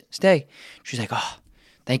 sit, stay. She's like, oh,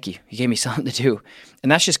 thank you. You gave me something to do,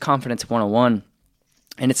 and that's just confidence 101.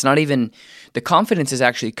 And it's not even the confidence is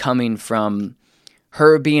actually coming from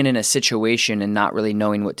her being in a situation and not really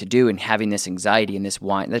knowing what to do and having this anxiety and this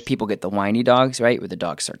whine. That people get the whiny dogs, right? Where the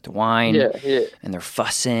dogs start to whine and they're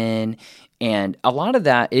fussing. And a lot of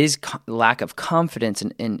that is lack of confidence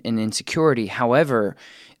and insecurity. However,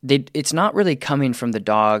 it's not really coming from the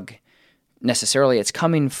dog necessarily. It's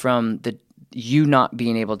coming from you not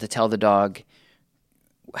being able to tell the dog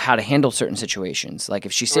how to handle certain situations. Like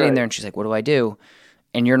if she's sitting there and she's like, what do I do?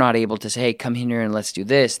 And you're not able to say, hey, come here and let's do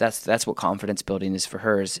this. That's what confidence building is for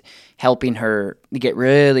her, is helping her get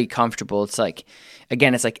really comfortable. It's like,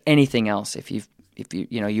 again, it's like anything else. If you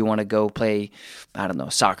want to go play, I don't know,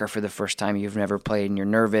 soccer for the first time you've never played and you're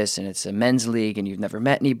nervous and it's a men's league and you've never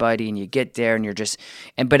met anybody and you get there and you're just,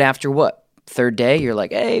 but after what, third day, you're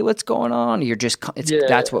like, hey, what's going on? You're just,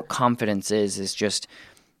 that's what confidence is just,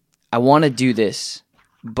 I want to do this,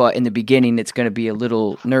 but in the beginning it's going to be a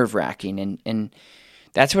little nerve wracking and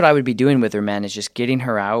that's what I would be doing with her, man, is just getting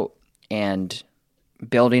her out and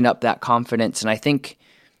building up that confidence. And I think,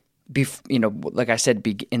 like I said,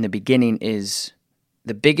 in the beginning is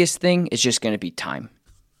the biggest thing is just going to be time.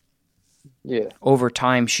 Yeah. Over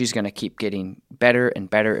time, she's going to keep getting better and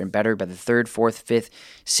better and better. By the third, fourth, fifth,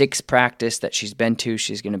 sixth practice that she's been to,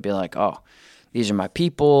 she's going to be like, oh, these are my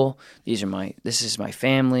people, this is my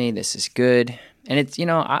family, this is good. And it's,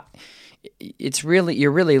 you're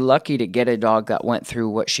really lucky to get a dog that went through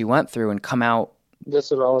what she went through and come out.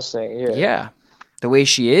 That's what I was saying. Yeah. The way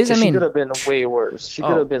she is. I mean, she could have been way worse. She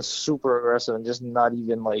could have been super aggressive and just not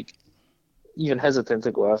even even hesitant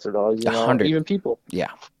to go after dogs, even people.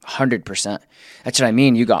 Yeah, 100%. That's what I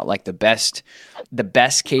mean. You got like the best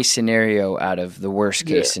case scenario out of the worst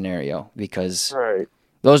case scenario, because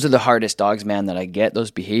those are the hardest dogs, man, that I get.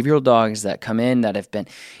 Those behavioral dogs that come in that have been,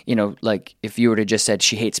 like if you were to just said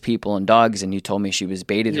she hates people and dogs and you told me she was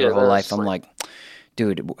baited her whole life, I'm like,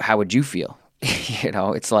 dude, how would you feel?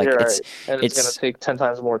 It's like, and it's going to take 10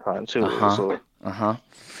 times more time too.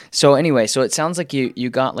 So anyway, so it sounds like you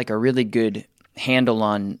got like a really good handle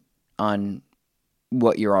on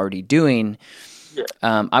what you're already doing. Yeah.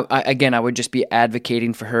 I would just be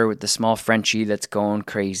advocating for her with the small Frenchie that's going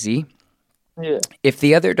crazy. Yeah. If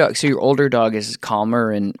the other dog, so your older dog is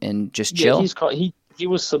calmer and just chill. He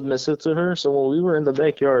was submissive to her. So when we were in the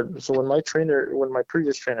backyard, so when my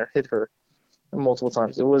previous trainer hit her multiple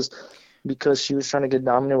times, it was because she was trying to get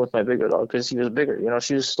dominant with my bigger dog because he was bigger.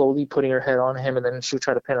 She was slowly putting her head on him, and then she would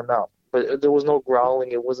try to pin him down. But there was no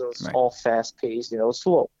growling. It wasn't all fast-paced. It was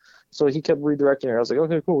slow. So he kept redirecting her. I was like,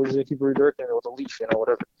 okay, cool. We're just going to keep redirecting her with a leash,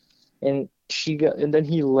 whatever. And then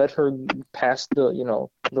he let her pass the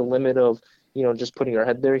limit of, just putting her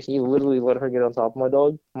head there. He literally let her get on top of my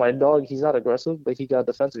dog. My dog, he's not aggressive, but he got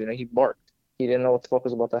defensive. He barked. He didn't know what the fuck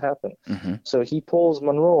was about to happen. Mm-hmm. So he pulls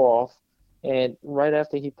Monroe off. And right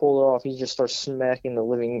after he pulled her off, he just starts smacking the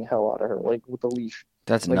living hell out of her, like with a leash.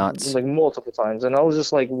 That's nuts. Like multiple times. And I was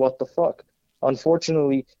just like, what the fuck?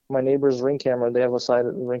 Unfortunately, my neighbor's ring camera, they have a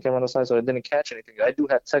ring camera on the side, so I didn't catch anything. I do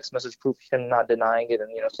have text message proof, him not denying it and,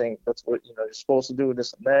 saying that's what, you're supposed to do,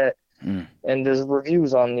 this and that. And there's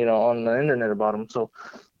reviews on, on the internet about him. So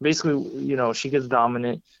basically, she gets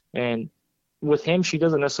dominant, and with him, she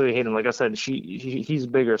doesn't necessarily hate him. Like I said, he's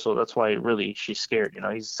bigger, so that's why really she's scared.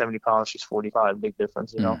 He's 70 pounds, she's 45, big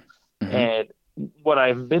difference. Mm-hmm. And what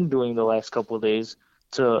I've been doing the last couple of days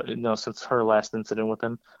to since her last incident with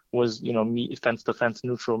him was meet fence to fence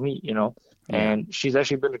neutral meet. And she's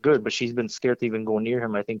actually been good, but she's been scared to even go near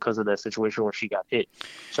him. I think because of that situation where she got hit.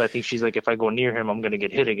 So I think she's like, if I go near him, I'm gonna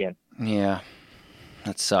get hit again. Yeah,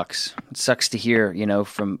 that sucks. It sucks to hear,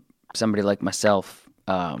 from somebody like myself,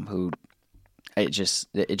 who. It just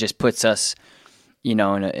puts us,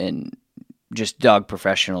 in just dog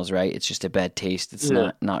professionals, right? It's just a bad taste. It's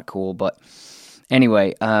not cool. But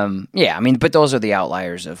anyway, but those are the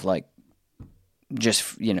outliers of like,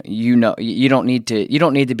 just you don't need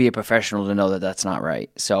to be a professional to know that that's not right.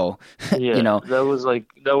 So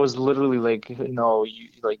that was literally like,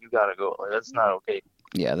 you gotta go. Like, that's not okay.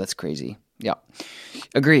 Yeah, that's crazy. Yeah,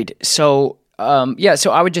 agreed. So.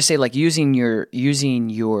 So I would just say like using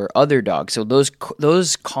your other dog. So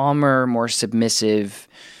those calmer, more submissive,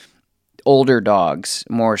 older dogs,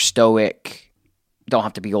 more stoic, don't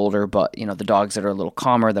have to be older, but the dogs that are a little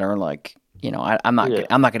calmer, that are like, I'm not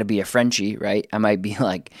going to be a Frenchie, right? I might be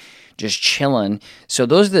like just chilling. So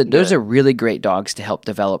those are really great dogs to help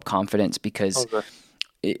develop confidence, because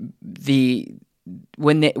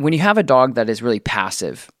when you have a dog that is really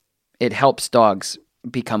passive, it helps dogs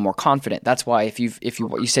become more confident. That's why if you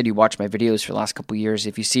said you watched my videos for the last couple of years,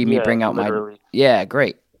 if you see me bring out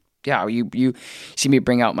great. Yeah, you see me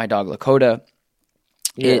bring out my dog Lakota,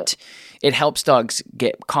 it helps dogs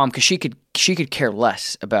get calm, because she could care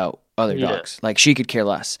less about other dogs. Like, she could care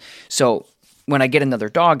less. So when I get another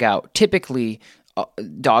dog out, typically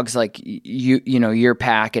dogs like your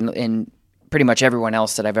pack and pretty much everyone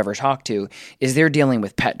else that I've ever talked to, is they're dealing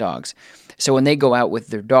with pet dogs. So when they go out with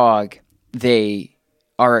their dog, they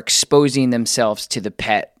are exposing themselves to the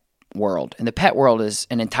pet world. And the pet world is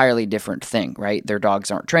an entirely different thing, right? Their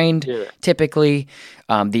dogs aren't trained, typically.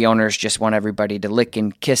 The owners just want everybody to lick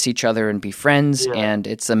and kiss each other and be friends, and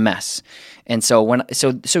it's a mess. And so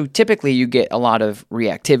so typically you get a lot of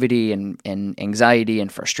reactivity and anxiety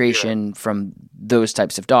and frustration from those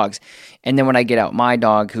types of dogs. And then when I get out my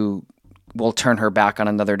dog, who will turn her back on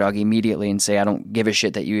another dog immediately and say, I don't give a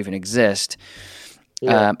shit that you even exist,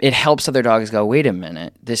 it helps other dogs go, wait a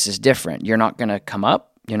minute, this is different. You're not going to come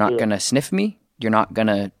up. You're not going to sniff me. You're not going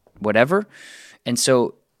to whatever. And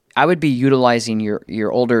so I would be utilizing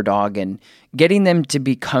your older dog and getting them to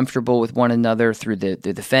be comfortable with one another through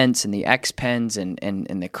the fence and the X pens and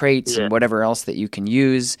the crates and whatever else that you can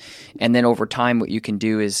use. And then over time, what you can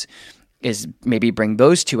do is maybe bring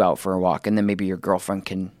those two out for a walk, and then maybe your girlfriend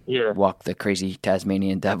can walk the crazy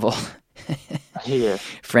Tasmanian devil.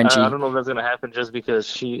 Frenchie. I don't know if that's gonna happen, just because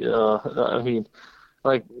she.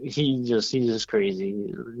 Like he's just crazy.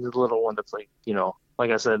 He's a little one that's like,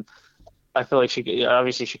 like I said, I feel like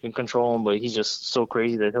obviously she can control him, but he's just so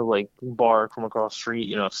crazy that he'll like bark from across the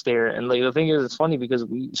street, stare. And like the thing is, it's funny because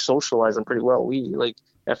we socialize him pretty well. We like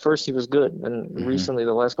at first he was good, and Hmm. recently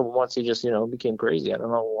the last couple months he just became crazy. I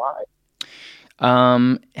don't know why.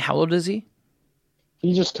 How old is he?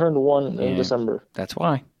 He just turned 1 in Yeah, December. that's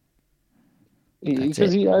why. That's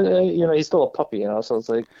Because it. he's still a puppy, so it's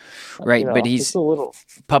like, Right, but he's still little.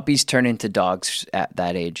 puppies turn into dogs at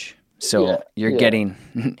that age. Yeah, So you're yeah,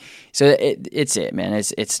 getting, so it's it, man.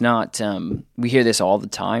 It's not. We hear this all the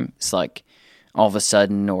time. It's like all of a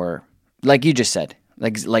sudden, or like you just said,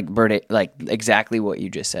 like Bird, like exactly what you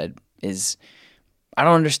just said is. I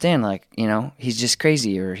don't understand. Like, he's just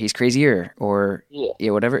crazy, or he's crazier, or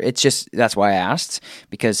yeah. whatever. It's just that's why I asked,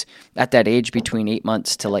 because at that age between 8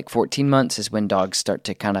 months to like 14 months is when dogs start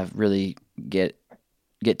to kind of really get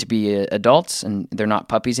to be adults, and they're not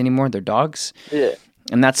puppies anymore. They're dogs. Yeah.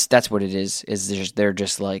 And that's what it is. They're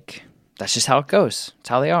just like, that's just how it goes. It's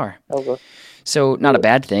how they are. Okay. So not a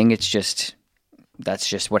bad thing. It's just that's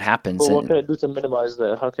just what happens. But what And can I do to minimize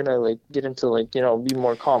that? How can I like get into like be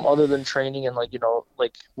more calm other than training and like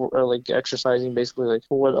or like exercising basically? Like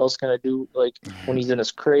what else can I do like when he's in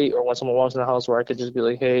his crate or when someone walks in the house where I could just be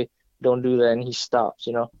like, hey, don't do that, and he stops.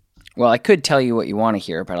 well, I could tell you what you want to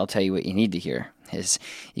hear, but I'll tell you what you need to hear. Is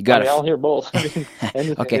you I got mean, I'll to hear both. I mean,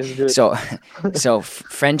 anything okay. is good. So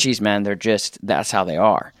Frenchies, man, that's how they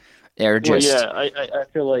are. They're Well, just yeah, I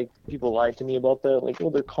feel like people lie to me about that. Like, oh,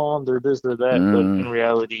 they're calm, they're this, they're that, but mm, in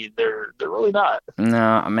reality, they're really not.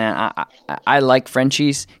 no, man. I like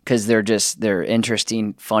Frenchies because they're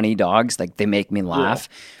interesting, funny dogs. Like they make me Yeah. laugh,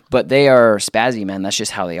 but they are spazzy, man. That's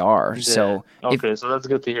just how they are. Yeah. So if Okay, so that's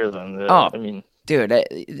good to hear then. oh, I mean, dude,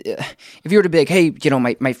 if you were to be like, hey,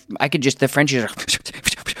 I could just the Frenchies are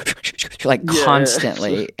like yeah,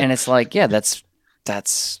 constantly, and it's like, yeah, that's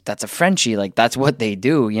a Frenchie, like that's what they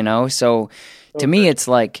do, So to me, okay. it's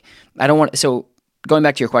like I don't want. So going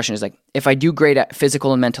back to your question is like, if I do great at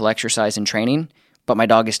physical and mental exercise and training, but my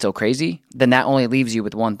dog is still crazy, then that only leaves you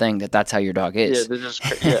with one thing, that's how your dog Yeah, is. they're just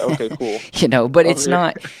yeah. Okay, cool. But Oh, it's yeah.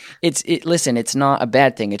 not. Listen, it's not a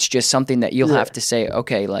bad thing. It's just something that you'll Yeah, have to say.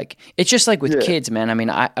 Okay, like it's just like with yeah, kids, man. I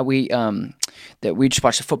mean, we just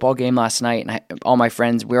watched a football game last night, and all my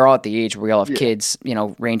friends, we're all at the age where we all have yeah, kids,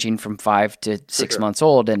 ranging from 5 to for 6 sure. months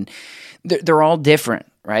old, and they're all different,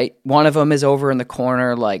 right? One of them is over in the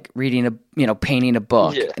corner, like reading painting a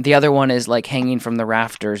book. Yeah, The other one is like hanging from the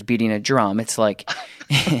rafters, beating a drum. It's like,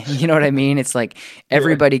 you know what I mean? It's like yeah,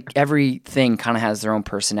 everything kind of has their own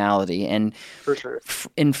personality, and for sure.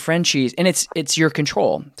 in Frenchies, and it's your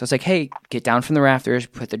control. So it's like, hey, get down from the rafters,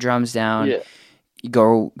 put the drums down, Yeah, you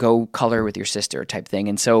go color with your sister type thing.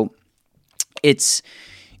 And so it's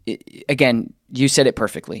again, you said it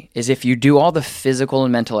perfectly. Is if you do all the physical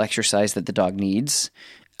and mental exercise that the dog needs,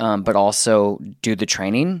 but also do the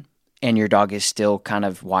training, and your dog is still kind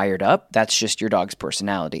of wired up, that's just your dog's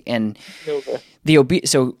personality. And okay,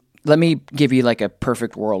 so let me give you like a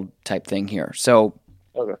perfect world type thing here. So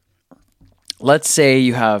okay, let's say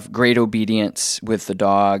you have great obedience with the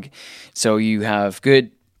dog. So you have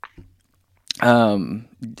good,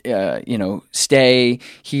 stay,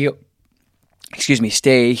 heel,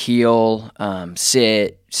 stay, heel,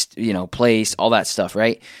 sit, place, all that stuff,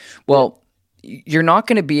 right? Well, you're not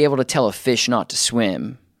going to be able to tell a fish not to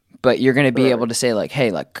swim, but you're going to be right, able to say like,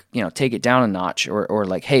 hey, like, take it down a notch, or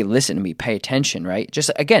like, hey, listen to me, pay attention, right?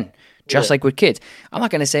 Just yeah, like with kids. I'm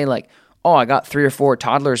not going to say like, oh, I got 3 or 4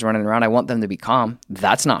 toddlers running around, I want them to be calm.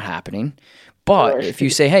 That's not happening. But right, if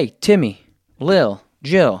you say, hey, Timmy, Lil,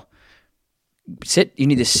 Jill, you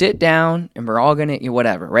need to sit down, and we're all gonna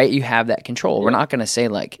whatever, right? You have that control. We're not gonna say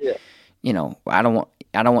like, yeah, I don't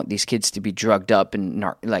want these kids to be drugged up and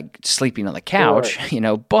like sleeping on the couch,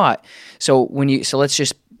 right, But so let's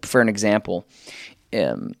just, for an example,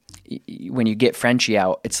 when you get Frenchie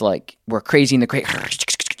out, it's like we're crazy in the crate,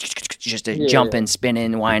 just yeah, jumping,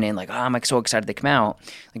 spinning, whining, like, oh, I'm like so excited to come out.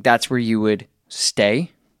 Like that's where you would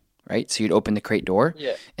stay, right? So you'd open the crate door,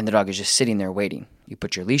 yeah, and the dog is just sitting there waiting. You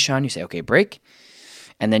put your leash on, you say, okay, break.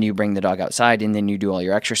 And then you bring the dog outside, and then you do all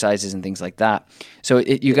your exercises and things like that. So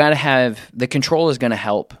you got to have, the control is going to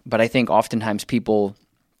help. But I think oftentimes people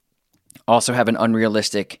also have an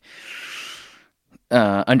unrealistic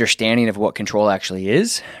understanding of what control actually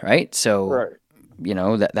is, right? So, right,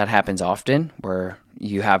 that happens often where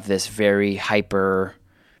you have this very hyper,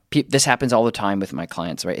 this happens all the time with my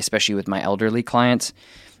clients, right? Especially with my elderly clients.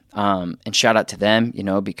 And shout out to them,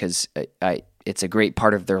 because it's a great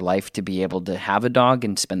part of their life to be able to have a dog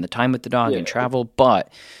and spend the time with the dog and travel.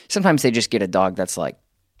 But sometimes they just get a dog that's like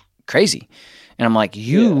crazy. And I'm like,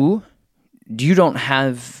 you don't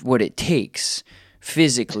have what it takes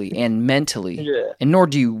physically and mentally, and nor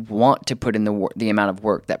do you want to put in the amount of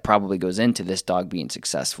work that probably goes into this dog being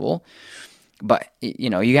successful. But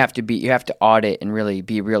you have to audit and really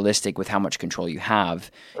be realistic with how much control you have,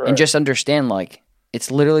 and just understand like it's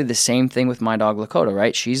literally the same thing with my dog Lakota,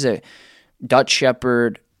 right? She's a Dutch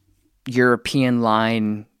Shepherd, European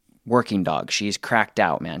line working dog. She's cracked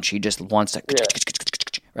out, man. She just wants to,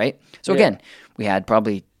 right? So again, we had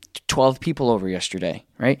probably 12 people over yesterday,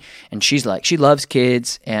 right? And she's like, she loves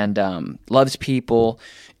kids and loves people,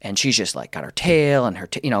 and she's just like got her tail and her,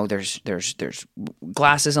 there's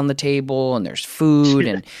glasses on the table and there's food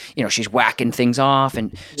and she's whacking things off,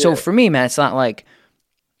 and so for me, man, it's not like,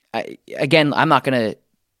 I'm not gonna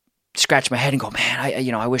scratch my head and go,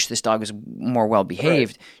 man, I wish this dog was more well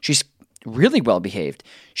behaved. Right. She's really well behaved.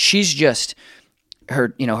 She's just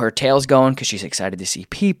her tail's going because she's excited to see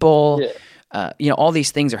people. All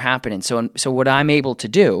these things are happening. So what I'm able to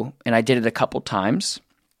do, and I did it a couple times,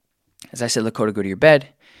 is I said, Lakota, go to your bed.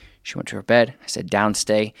 She went to her bed. I said, down,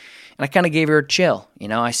 stay. And I kind of gave her a chill.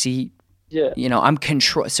 I see, I'm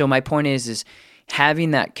control. So my point is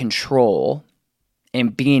having that control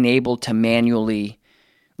and being able to manually,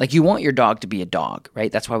 like, you want your dog to be a dog,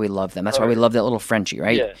 right? That's why we love them. That's why we love that little Frenchie,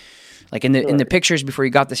 right? Yeah. Like in the pictures before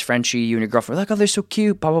you got this Frenchie, you and your girlfriend were like, oh, they're so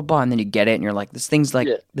cute, blah, blah, blah. And then you get it and you're like, this thing's like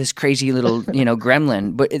this crazy little,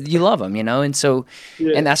 gremlin, but you love them, and so,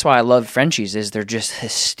 and that's why I love Frenchies is they're just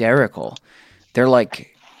hysterical. They're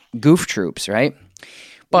like goof troops, right?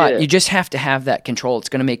 But you just have to have that control. It's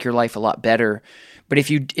going to make your life a lot better. But if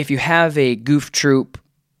you have a goof troop,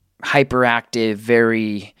 hyperactive,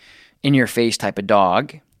 very in your face type of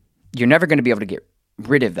dog, you're never going to be able to get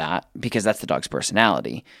rid of that because that's the dog's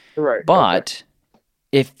personality. Right. But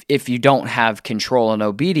if you don't have control and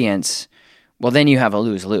obedience, well, then you have a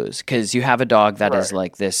lose-lose because you have a dog that is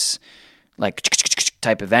like this like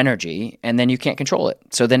type of energy, and then you can't control it.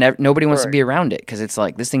 So then nobody wants to be around it because it's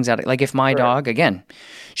like this thing's out of, like if my dog, again,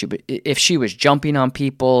 if she was jumping on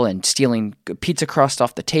people and stealing pizza crust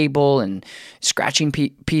off the table and scratching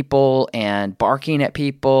people and barking at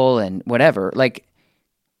people and whatever, like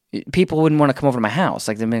people wouldn't want to come over to my house.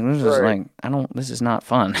 Like, this is not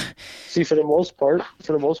fun. See, for the most part,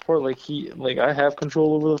 like I have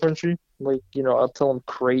control over the Frenchie. Like, I'll tell him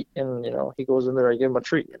crate and, he goes in there, I give him a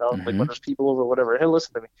treat, like when there's people over, whatever, he'll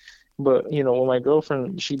listen to me. But, when my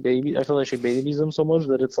girlfriend, I feel like she babies him so much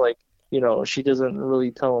that it's like, she doesn't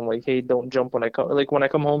really tell him like, hey, don't jump when I come. Like when I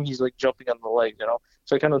come home, he's like jumping on the leg,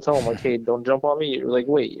 So I kind of tell him like, hey, don't jump on me. You're like,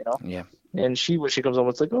 wait, Yeah. And when she comes home,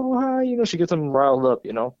 it's like, oh, hi, she gets him riled up,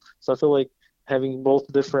 So I feel like having both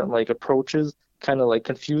different like approaches kind of like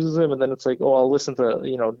confuses him, and then it's like, oh, I'll listen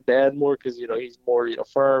to dad more because he's more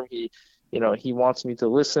firm. He wants me to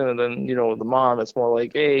listen, and then the mom, it's more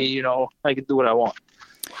like, hey, I can do what I want.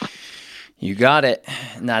 You got it,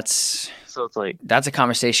 and so it's like that's a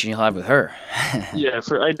conversation you'll have with her.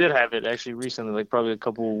 I did have it actually recently, like probably a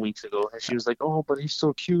couple of weeks ago, and she was like, "Oh, but he's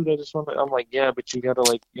so cute. I just want to." I'm like, "Yeah, but you gotta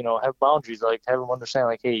like have boundaries. Like have him understand.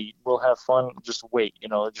 Like, hey, we'll have fun. Just wait.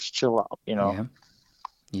 Just chill out. Yeah.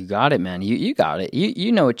 You got it, man. You got it.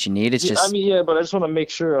 You know what you need. It's just. I mean, but I just want to make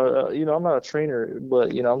sure. I'm not a trainer, but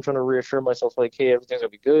I'm trying to reassure myself, like, hey, everything's gonna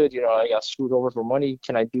be good. I got screwed over for money.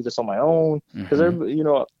 Can I do this on my own? Because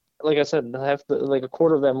like I said, a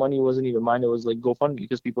quarter of that money wasn't even mine. It was like GoFundMe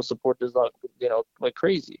because people support this dog, like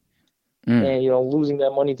crazy. And losing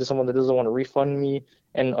that money to someone that doesn't want to refund me,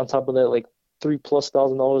 and on top of that, like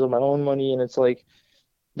 $3,000+ of my own money, and it's like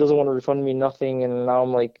doesn't want to refund me nothing. And now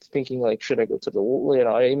I'm like thinking like, should I go to the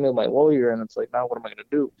I emailed my lawyer, and it's like, now what am I gonna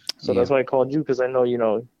do? So that's why I called you, because I know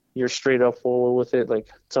you're straight up forward with it, like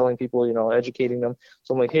telling people, educating them.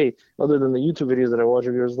 So I'm like, hey, other than the YouTube videos that I watch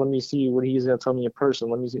of yours, let me see what he's going to tell me in person.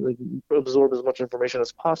 Let me see, like, absorb as much information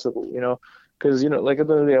as possible, because, like at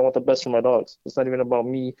the end of the day, I want the best for my dogs. It's not even about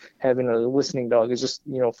me having a listening dog. It's just,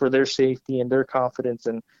 for their safety and their confidence.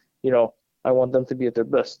 And, I want them to be at their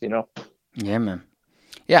best, Yeah, man.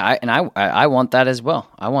 Yeah. I want that as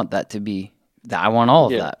well. I want that to be, I want all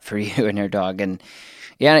of that for you and your dog. And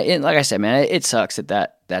yeah, like I said, man, it sucks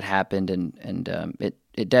that happened, and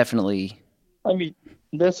it definitely. I mean,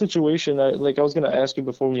 that situation. I was gonna ask you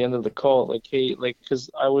before we ended the call, like, hey, like,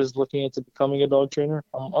 because I was looking into becoming a dog trainer.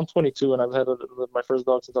 I'm 22, and I've had my first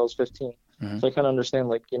dog since I was 15, so I kind of understand,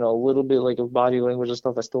 like, a little bit like of body language and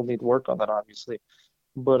stuff. I still need work on that, obviously,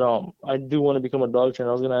 but I do want to become a dog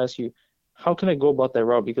trainer. I was gonna ask you, how can I go about that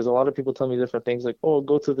route? Because a lot of people tell me different things, like, oh,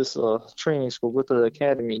 go to this training school, go to the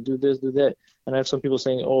academy, do this, do that. And I have some people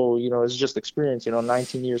saying, oh, it's just experience,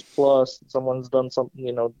 19 years plus. Someone's done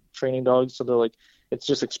something, training dogs. So they're like, it's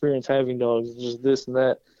just experience having dogs, it's just this and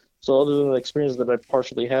that. So other than the experience that I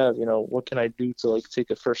partially have, what can I do to like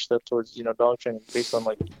take a first step towards, dog training based on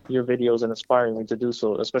like your videos and inspiring me to do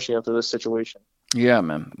so, especially after this situation. Yeah,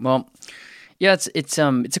 man. Well, yeah, it's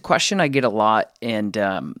a question I get a lot, and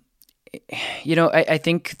I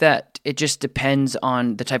think that it just depends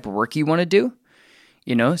on the type of work you want to do.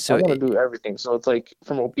 So I want to do everything. So it's like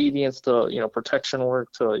from obedience to, protection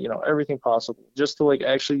work to, everything possible. Just to like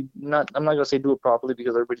actually I'm not gonna say do it properly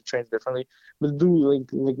because everybody trains differently, but do like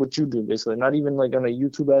what you do basically. Not even like on a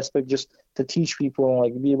YouTube aspect, just to teach people and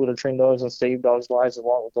like be able to train dogs and save dogs' lives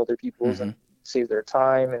along with other people's and save their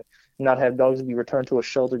time and not have dogs be returned to a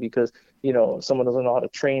shelter because, someone doesn't know how to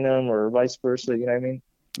train them or vice versa. You know what I mean?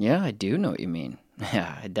 Yeah, I do know what you mean.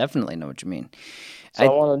 Yeah, I definitely know what you mean. So I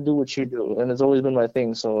want to do what you do, and it's always been my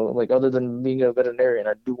thing. So like, other than being a veterinarian,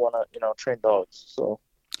 I do want to, train dogs. So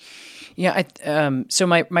yeah, so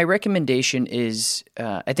my recommendation is,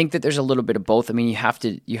 I think that there's a little bit of both. I mean,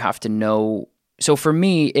 you have to know. So for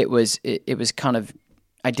me, it was kind of,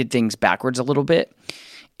 I did things backwards a little bit.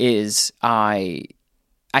 Is I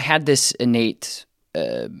had this innate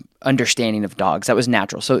understanding of dogs that was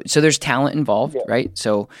natural. So there's talent involved, right?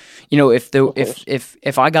 So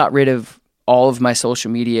if I got rid of all of my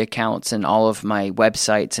social media accounts and all of my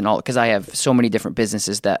websites and all, because I have so many different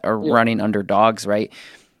businesses that are running under dogs, right?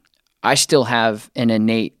 I still have an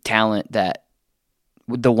innate talent that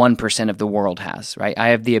the 1% of the world has, right? I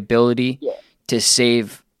have the ability to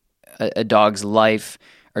save a dog's life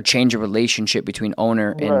or change a relationship between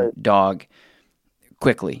owner and dog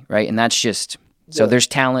quickly, right? And that's just, so there's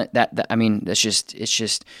talent that I mean, it's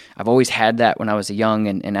just, I've always had that when I was young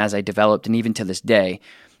and as I developed and even to this day.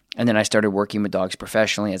 And then I started working with dogs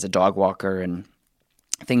professionally as a dog walker and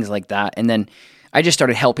things like that. And then I just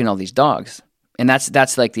started helping all these dogs. And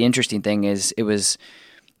that's like the interesting thing is it was,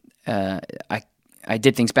 I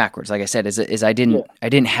did things backwards. Like I said, is I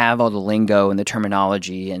didn't have all the lingo and the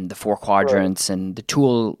terminology and the 4 quadrants and the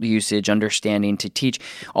tool usage, understanding to teach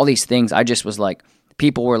all these things. I just was like,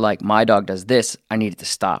 people were like, my dog does this, I need it to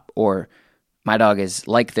stop. Or my dog is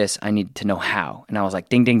like this, I need to know how. And I was like,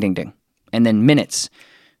 ding, ding, ding, ding. And then minutes.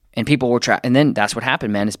 And people were and then that's what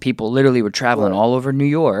happened, man, is people literally were traveling all over New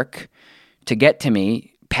York to get to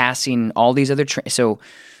me, passing all these other so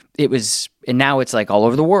it was, and now it's like all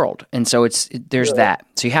over the world. And so there's that.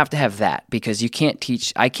 So you have to have that because I can't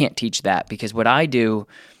teach that because what I do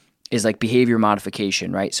is like behavior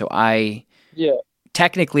modification, right? So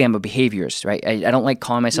technically I'm a behaviorist, right? I don't like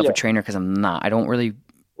calling myself a trainer because I'm not. I don't really,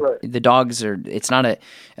 the dogs are, it's not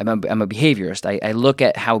I'm a behaviorist. I look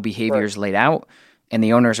at how behavior is laid out. And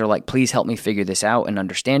the owners are like, please help me figure this out and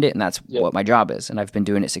understand it. And that's what my job is. And I've been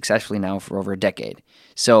doing it successfully now for over a decade.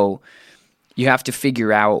 So you have to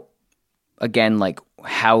figure out, again, like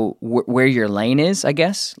where your lane is, I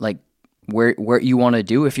guess, like where you want to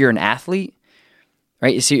do. If you're an athlete,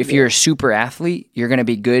 right? You see, if you're a super athlete, you're going to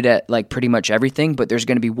be good at like pretty much everything, but there's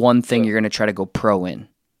going to be one thing you're going to try to go pro in.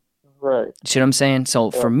 Right. See what I'm saying? So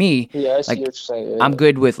for me, I see like, what you're saying. I'm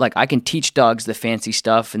good with, like, I can teach dogs the fancy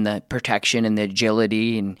stuff and the protection and the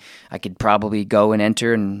agility, and I could probably go and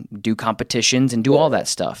enter and do competitions and do all that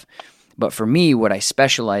stuff. But for me, what I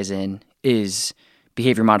specialize in is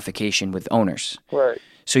behavior modification with owners. Right.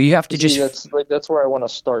 So you have to that's where I want to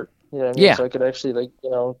start. You know what I mean? Yeah. So I could actually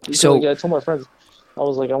So I told my friends, I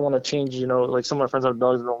was like, I want to change, like some of my friends have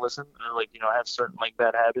dogs that don't listen and like, have certain like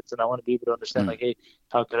bad habits and I want to be able to understand like, hey,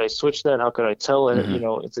 how could I switch that? How could I tell it?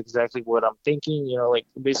 It's exactly what I'm thinking, like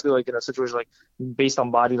basically like in a situation like based on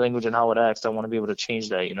body language and how it acts, I want to be able to change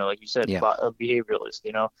that, like you said, a behavioralist,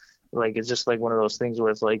 like it's just like one of those things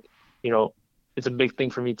where it's like, it's a big thing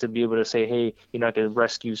for me to be able to say, hey, I could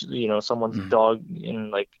rescue, someone's dog and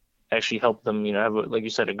like actually help them, have like you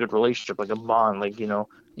said, a good relationship, like a bond, like,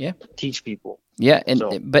 teach people. Yeah,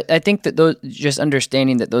 but I think that those, just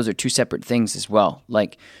understanding that those are two separate things as well.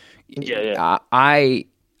 Like, I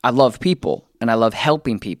love people and I love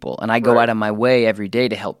helping people, and I go out of my way every day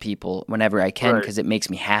to help people whenever I can because it makes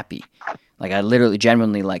me happy. Like I literally,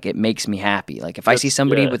 genuinely, like it makes me happy. Like if I see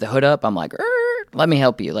somebody with a hood up, I'm like, let me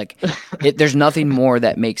help you. Like there's nothing more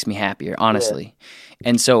that makes me happier, honestly.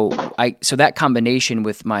 And so that combination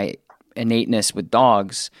with my innateness with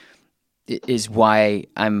dogs is why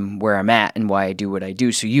I'm where I'm at and why I do what I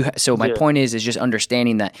do. So my point is just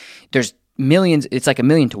understanding that there's millions. It's like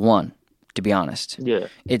 1,000,000 to 1, to be honest. Yeah.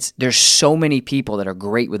 There's so many people that are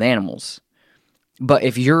great with animals, but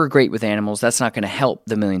if you're great with animals, that's not going to help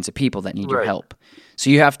the millions of people that need your help. So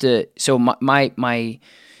you have to. So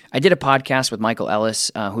I did a podcast with Michael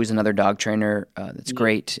Ellis, who's another dog trainer. That's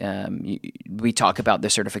great. We talk about the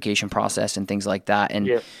certification process and things like that.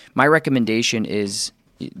 And my recommendation is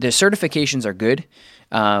the certifications are good.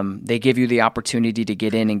 They give you the opportunity to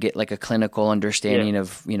get in and get like a clinical understanding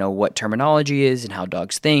of, what terminology is and how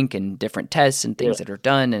dogs think and different tests and things that are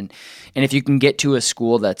done. And if you can get to a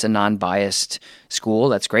school that's a non-biased school,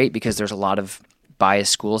 that's great, because there's a lot of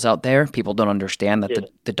biased schools out there. People don't understand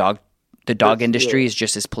that the dog industry is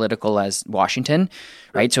just as political as Washington,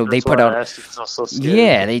 right? So they put out,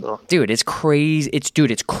 dude, it's crazy.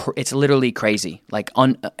 It's literally crazy, like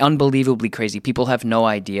unbelievably crazy. People have no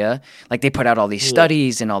idea. Like they put out all these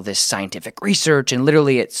studies and all this scientific research, and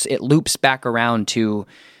literally it loops back around to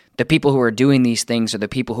the people who are doing these things are the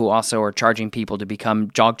people who also are charging people to become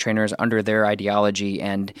dog trainers under their ideology,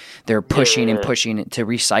 and they're pushing and pushing it to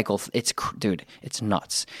recycle. It's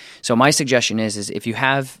nuts. So my suggestion is if you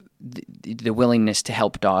have the willingness to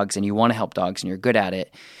help dogs and you want to help dogs and you're good at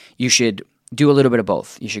it, you should do a little bit of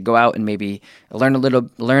both. You should go out and maybe learn a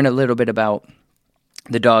little bit about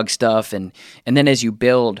the dog stuff, and then as you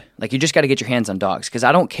build, like, you just got to get your hands on dogs, because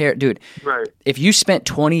I don't care, dude. Right. If you spent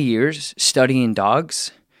 20 years studying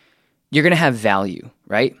dogs, you're going to have value,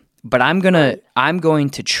 right? But I'm going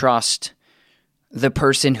to trust the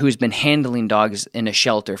person who's been handling dogs in a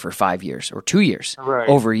shelter for 5 years or 2 years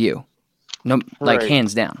over you. No, like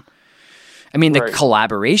hands down. I mean, the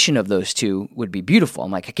collaboration of those two would be beautiful.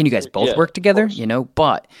 I'm like, can you guys both work together?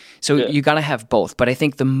 But so you got to have both. But I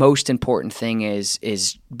think the most important thing is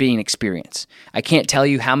being experienced. I can't tell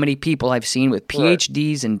you how many people I've seen with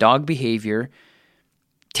PhDs in dog behavior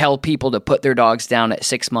tell people to put their dogs down at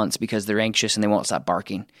 6 months because they're anxious and they won't stop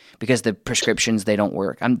barking because the prescriptions, they don't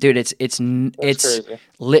work. Dude, it's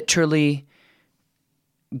literally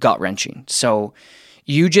gut-wrenching. So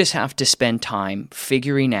you just have to spend time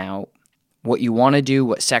figuring out what you want to do,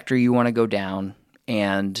 what sector you want to go down,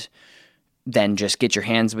 and then just get your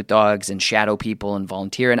hands with dogs and shadow people and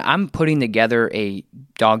volunteer. And I'm putting together a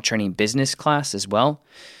dog training business class as well.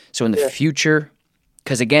 So in the future,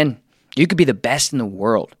 because again, you could be the best in the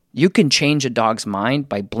world. You can change a dog's mind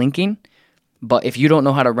by blinking, but if you don't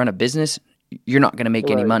know how to run a business, you're not going to make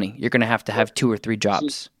any money. You're going to have 2 or 3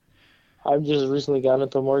 jobs. I've just recently gotten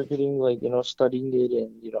into marketing, studying it,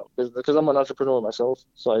 and, because I'm an entrepreneur myself,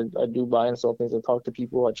 so I do buy and sell things and talk to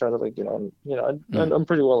people. I try to, I'm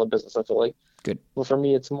pretty well at business, I feel like. Good. But for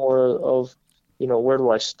me, it's more of, where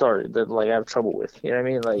do I start that, I have trouble with, you know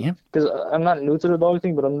what I mean? Because I'm not new to the dog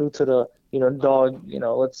thing, but I'm new to the, dog,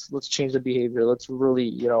 let's change the behavior. Let's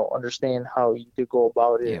really, understand how you could go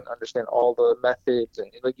about it and understand all the methods.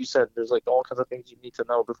 And like you said, there's all kinds of things you need to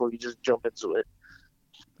know before you just jump into it.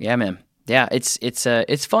 Yeah, man. Yeah,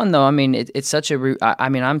 it's fun though. I mean, it's such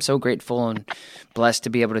I'm so grateful and blessed to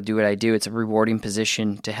be able to do what I do. It's a rewarding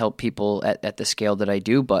position to help people at the scale that I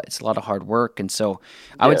do, but it's a lot of hard work. And so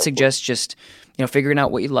I would suggest just, figuring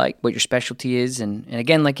out what you like, what your specialty is. And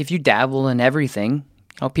again, if you dabble in everything,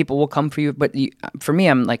 people will come for you. But for me,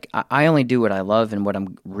 I'm I only do what I love and what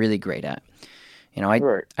I'm really great at. I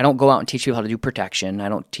don't go out and teach people how to do protection. I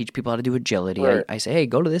don't teach people how to do agility. I say, hey,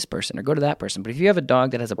 go to this person or go to that person. But if you have a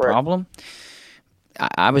dog that has a problem,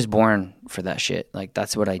 I was born for that shit.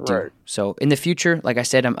 That's what I do. So in the future, like I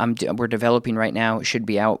said, we're developing right now. It should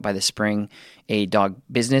be out by the spring, a dog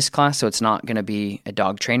business class. So it's not going to be a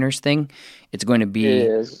dog trainer's thing. It's going to be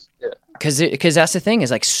because that's the thing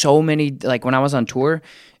is so many. When I was on tour,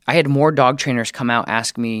 I had more dog trainers come out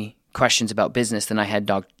ask me questions about business than I had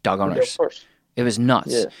dog owners. Yeah, of course. It was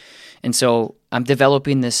nuts. Yeah. And so I'm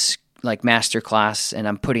developing this master class, and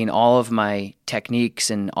I'm putting all of my techniques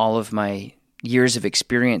and all of my years of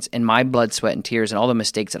experience and my blood, sweat, and tears and all the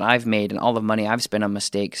mistakes that I've made and all the money I've spent on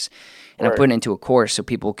mistakes. And I'm putting it into a course so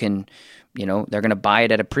people can, they're going to buy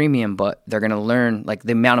it at a premium, but they're going to learn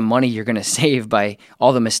the amount of money you're going to save by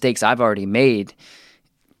all the mistakes I've already made,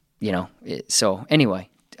 So anyway,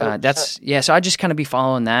 so I just kind of be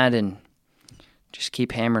following that and just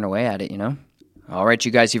keep hammering away at it, All right,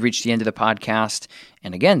 you guys, you've reached the end of the podcast.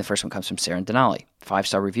 And again, the first one comes from Sarah Denali.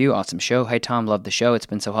 5-star review, awesome show. Hey, Tom, love the show. It's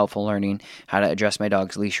been so helpful learning how to address my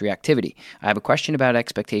dog's leash reactivity. I have a question about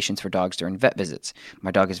expectations for dogs during vet visits.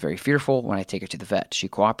 My dog is very fearful when I take her to the vet. She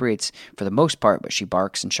cooperates for the most part, but she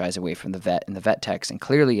barks and shies away from the vet and the vet techs and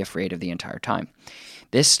clearly afraid of the entire time.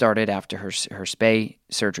 This started after her spay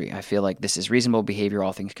surgery. I feel like this is reasonable behavior,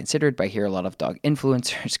 all things considered, but I hear a lot of dog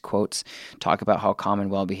influencers, quotes, talk about how calm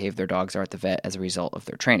and well-behaved their dogs are at the vet as a result of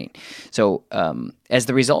their training. So as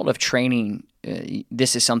the result of training,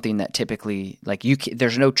 this is something that typically,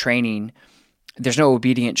 there's no training there's no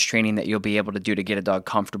obedience training that you'll be able to do to get a dog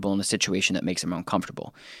comfortable in a situation that makes them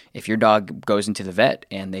uncomfortable. If your dog goes into the vet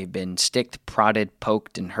and they've been sticked, prodded,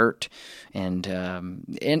 poked, and hurt, and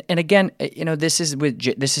again, this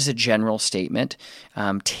is a general statement.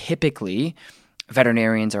 Typically,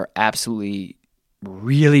 veterinarians are absolutely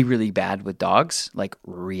really, really bad with dogs, like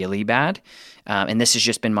really bad. And this has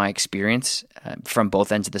just been my experience from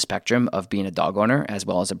both ends of the spectrum of being a dog owner as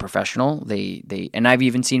well as a professional. And I've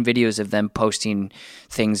even seen videos of them posting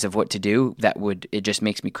things of what to do it just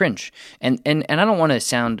makes me cringe. And I don't want to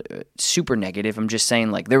sound super negative. I'm just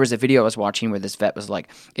saying, like, there was a video I was watching where this vet was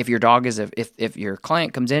like, if your dog if your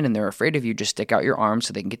client comes in and they're afraid of you, just stick out your arms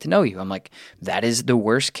so they can get to know you. I'm like, that is the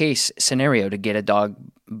worst case scenario to get a dog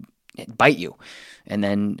bite you. And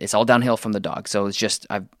then it's all downhill from the dog. So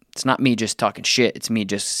it's not me just talking shit. It's me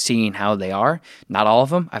just seeing how they are. Not all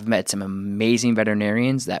of them. I've met some amazing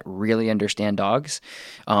veterinarians that really understand dogs,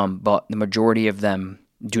 but the majority of them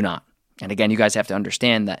do not. And again, you guys have to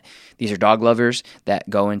understand that these are dog lovers that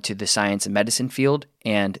go into the science and medicine field,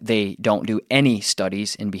 and they don't do any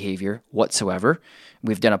studies in behavior whatsoever.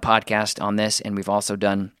 We've done a podcast on this, and we've also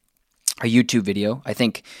done a YouTube video. I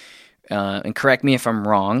think and correct me if I'm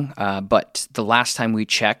wrong, but the last time we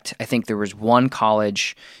checked, I think there was one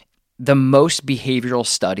college, the most behavioral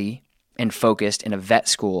study and focused in a vet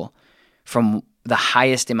school from the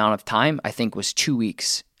highest amount of time, I think was 2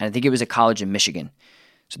 weeks. And I think it was a college in Michigan.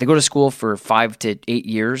 So they go to school for 5 to 8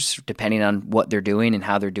 years, depending on what they're doing and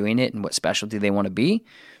how they're doing it and what specialty they want to be.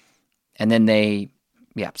 And then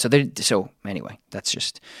so anyway, that's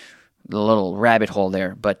just a little rabbit hole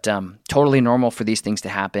there, but totally normal for these things to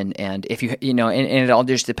happen. And if and it all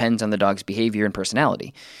just depends on the dog's behavior and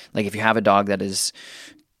personality. Like if you have a dog that is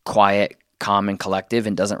quiet, calm, and collective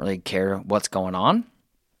and doesn't really care what's going on,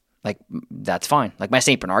 like that's fine. Like my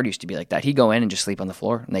St. Bernard used to be like that. He'd go in and just sleep on the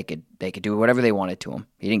floor, and they could do whatever they wanted to him.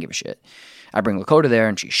 He didn't give a shit. I bring Lakota there,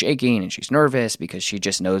 and she's shaking and she's nervous because she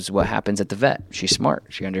just knows what happens at the vet. She's smart.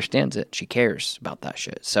 She understands it. She cares about that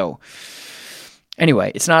shit. So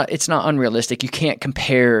anyway, it's not unrealistic. You can't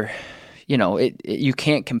compare, you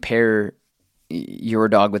can't compare your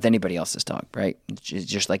dog with anybody else's dog, right? It's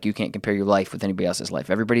just like you can't compare your life with anybody else's life.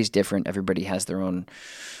 Everybody's different. Everybody has their own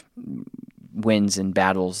wins and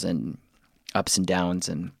battles and ups and downs,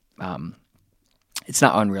 and it's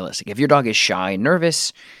not unrealistic. If your dog is shy and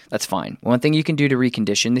nervous, that's fine. One thing you can do to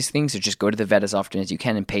recondition these things is just go to the vet as often as you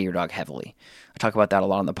can and pay your dog heavily. I talk about that a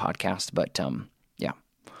lot on the podcast, but yeah.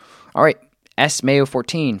 All right. S Mayo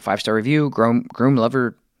 14, 5-star review, groom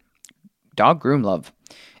lover, dog groom love.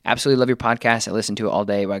 Absolutely love your podcast. I listen to it all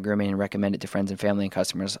day while grooming and recommend it to friends and family and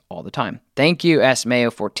customers all the time. Thank you, S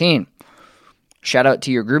Mayo 14. Shout out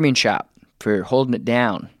to your grooming shop for holding it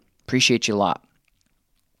down. Appreciate you a lot.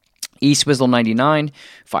 eSwizzle99,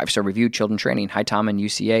 5-star review, children training. Hi, Tom and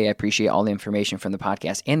UCA. I appreciate all the information from the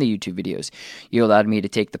podcast and the YouTube videos. You allowed me to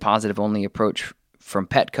take the positive-only approach from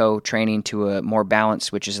Petco training to a more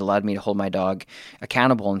balanced, which has allowed me to hold my dog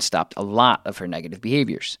accountable and stopped a lot of her negative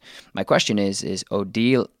behaviors. My question is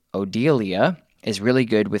Odelia is really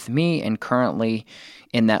good with me and currently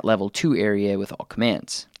in that level 2 area with all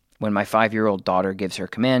commands. When my 5-year-old daughter gives her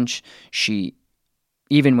commands,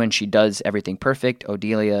 even when she does everything perfect,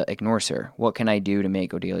 Odelia ignores her. What can I do to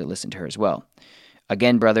make Odelia listen to her as well?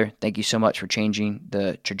 Again, brother, thank you so much for changing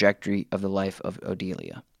the trajectory of the life of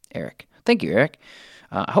Odelia. Eric. Thank you, Eric.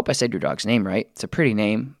 I hope I said your dog's name right. It's a pretty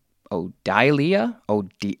name. Odelia?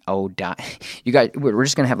 You guys, we're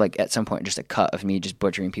just going to have, like, at some point, just a cut of me just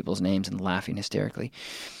butchering people's names and laughing hysterically.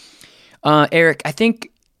 Eric, I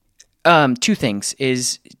think 2 things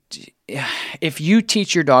is if you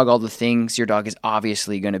teach your dog all the things, your dog is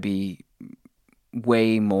obviously going to be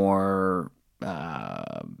way more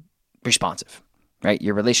responsive, right?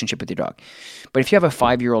 Your relationship with your dog. But if you have a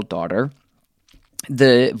 5-year-old daughter,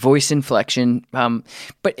 the voice inflection,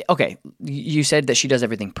 but okay, you said that she does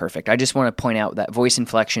everything perfect. I just want to point out that voice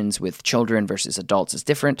inflections with children versus adults is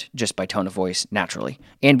different just by tone of voice naturally,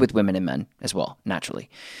 and with women and men as well,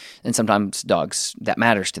 naturally. And sometimes dogs, that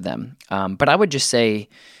matters to them. But I would just say,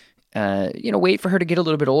 wait for her to get a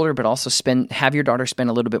little bit older, but also have your daughter spend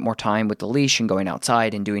a little bit more time with the leash and going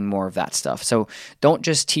outside and doing more of that stuff. So don't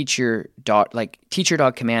just teach your dog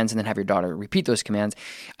commands and then have your daughter repeat those commands.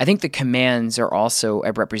 I think the commands are also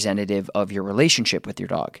a representative of your relationship with your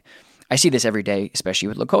dog. I see this every day, especially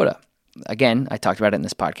with Lakota. Again, I talked about it in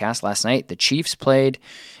this podcast last night. The Chiefs played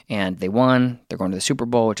and they won. They're going to the Super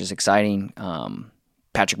Bowl, which is exciting.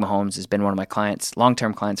 Patrick Mahomes has been one of my clients,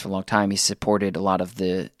 long-term clients for a long time. He's supported a lot of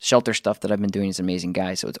the shelter stuff that I've been doing. He's an amazing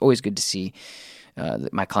guy. So it's always good to see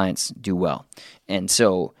that my clients do well. And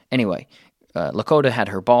so anyway, Lakota had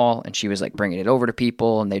her ball, and she was like bringing it over to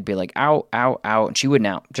people, and they'd be like, ow, ow, ow, and she wouldn't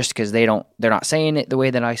out, just because they're not saying it the way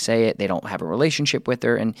that I say it. They don't have a relationship with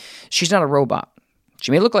her, and she's not a robot.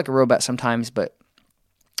 She may look like a robot sometimes, but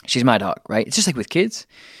she's my dog, right? It's just like with kids.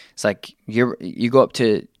 It's like you go up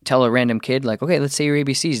to tell a random kid, like, okay, let's say your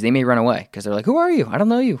ABCs. They may run away because they're like, who are you? I don't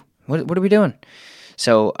know you. What are we doing?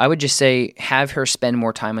 So I would just say have her spend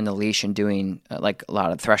more time on the leash and doing like a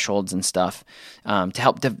lot of thresholds and stuff to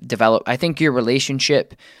help develop. I think your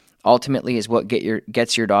relationship ultimately is what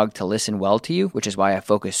gets your dog to listen well to you, which is why I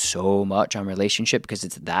focus so much on relationship, because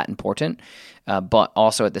it's that important. But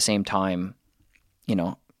also at the same time,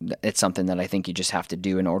 it's something that I think you just have to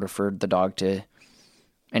do in order for the dog to.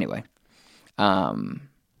 Anyway.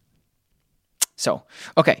 So,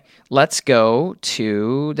 okay, let's go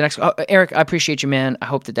to the next. Oh, Eric, I appreciate you, man. I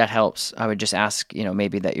hope that helps. I would just ask,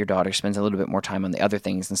 maybe that your daughter spends a little bit more time on the other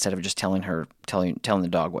things instead of just telling the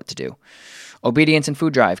dog what to do. Obedience and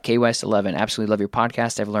Food Drive, KWest11. Absolutely love your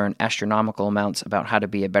podcast. I've learned astronomical amounts about how to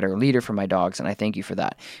be a better leader for my dogs, and I thank you for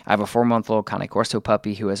that. I have a 4-month-old Cane Corso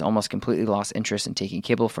puppy who has almost completely lost interest in taking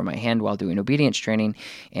kibble from my hand while doing obedience training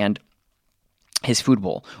and his food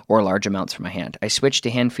bowl or large amounts from my hand. I switched to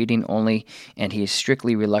hand feeding only, and he is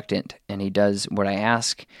strictly reluctant, and he does what I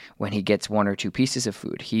ask when he gets 1 or 2 pieces of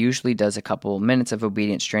food. He usually does a couple minutes of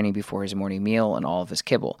obedience training before his morning meal and all of his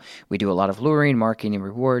kibble. We do a lot of luring, marking and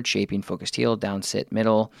reward, shaping, focused heel, down, sit,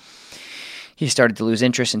 middle. He started to lose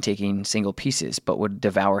interest in taking single pieces, but would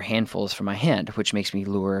devour handfuls from my hand, which makes me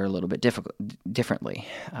lure a little bit differently.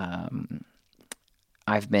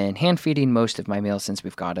 I've been hand feeding most of my meals since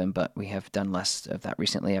we've got him, but we have done less of that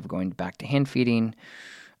recently. I'm going back to hand feeding.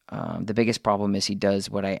 The biggest problem is he does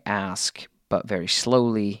what I ask, but very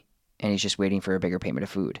slowly, and he's just waiting for a bigger payment of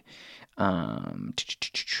food.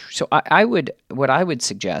 So what I would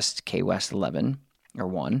suggest, KWest11 or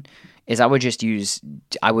 1, is I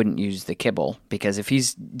wouldn't use the kibble, because if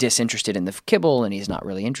he's disinterested in the kibble and he's not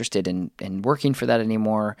really interested in working for that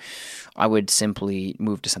anymore, I would simply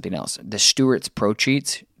move to something else. The Stewart's Pro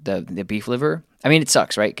Cheats, the beef liver, I mean, it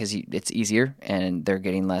sucks, right? Because it's easier and they're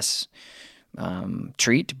getting less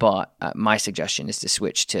treat, but my suggestion is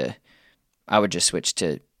I would just switch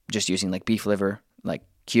to just using like beef liver, like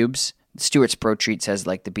cubes. Stewart's Pro Treats has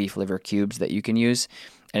like the beef liver cubes that you can use,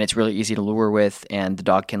 and it's really easy to lure with, and the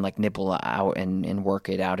dog can like nibble out and work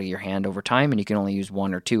it out of your hand over time, and you can only use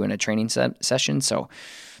 1 or 2 in a training session. So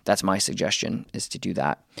that's my suggestion, is to do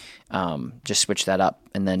that. Just switch that up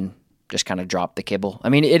and then just kind of drop the kibble. I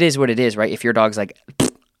mean, it is what it is, right? If your dog's like,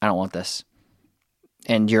 I don't want this,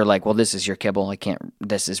 and you're like, well, this is your kibble,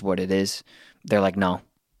 this is what it is. They're like, no.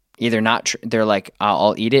 Either not, they're like,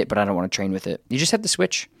 I'll eat it, but I don't want to train with it. You just have to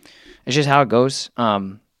switch. It's just how it goes.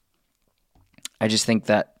 I just think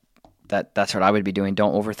that's what I would be doing.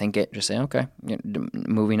 Don't overthink it. Just say, okay,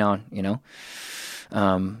 moving on,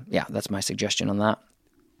 Yeah, that's my suggestion on that.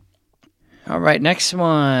 All right, next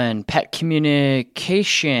one, pet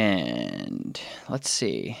communication. Let's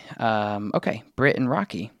see. Okay, Britt and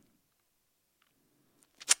Rocky.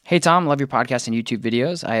 Hey Tom, love your podcast and YouTube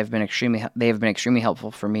videos. They have been extremely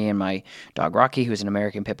helpful for me and my dog Rocky, who is an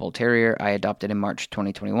American Pit Bull Terrier I adopted in March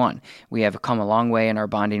 2021. We have come a long way in our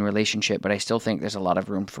bonding relationship, but I still think there's a lot of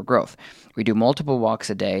room for growth. We do multiple walks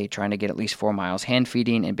a day, trying to get at least 4 miles, hand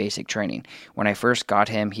feeding and basic training. When I first got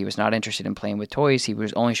him, he was not interested in playing with toys. He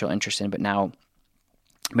was only so interested, but now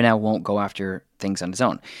won't go after things on his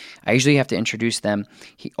own. I usually have to introduce them.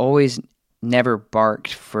 He always never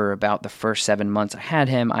barked for about the first 7 months I had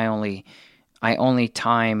him. The only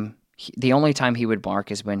time he would bark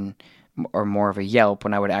is when, or more of a yelp,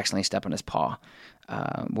 when I would accidentally step on his paw.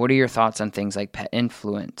 What are your thoughts on things like pet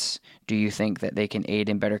influence? Do you think that they can aid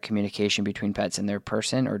in better communication between pets and their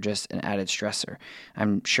person, or just an added stressor?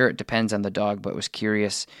 I'm sure it depends on the dog, but was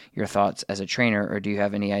curious your thoughts as a trainer, or do you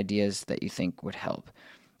have any ideas that you think would help?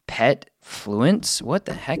 Pet fluence? What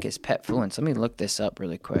the heck is pet fluence? Let me look this up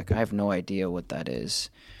really quick. I have no idea what that is.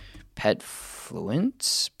 Pet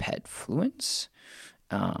fluence? Pet fluence?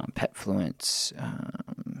 Pet fluence.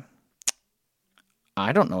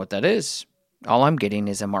 I don't know what that is. All I'm getting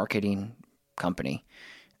is a marketing company.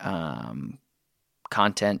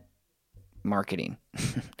 Content marketing.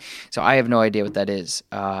 So I have no idea what that is.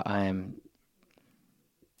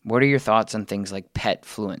 What are your thoughts on things like pet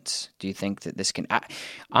fluence? Do you think that this can...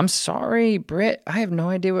 I'm sorry, Britt. I have no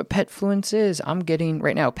idea what pet fluence is. I'm getting...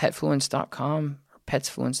 Right now, petfluence.com or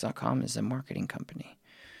petsfluence.com is a marketing company.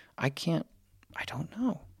 I don't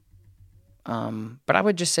know. But I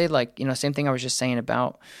would just say, same thing I was just saying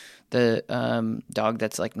about the dog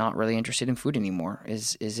that's like not really interested in food anymore,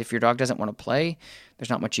 is if your dog doesn't want to play, there's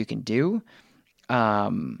not much you can do.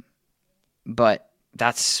 But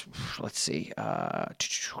that's, let's see.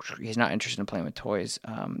 He's not interested in playing with toys.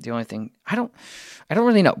 The only thing I don't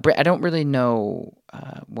really know. I don't really know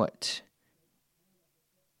what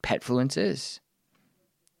Petfluence is.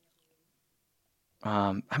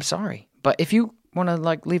 I'm sorry, but if you want to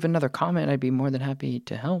like leave another comment, I'd be more than happy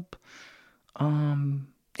to help.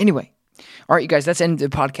 Anyway. All right, you guys, that's the end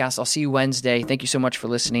of the podcast. I'll see you Wednesday. Thank you so much for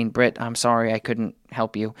listening. Britt, I'm sorry I couldn't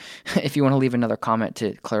help you. If you want to leave another comment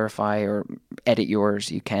to clarify or edit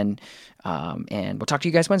yours, you can. And we'll talk to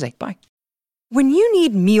you guys Wednesday. Bye. When you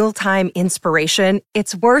need mealtime inspiration,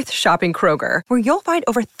 it's worth shopping Kroger, where you'll find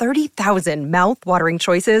over 30,000 mouth-watering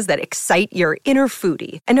choices that excite your inner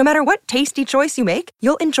foodie. And no matter what tasty choice you make,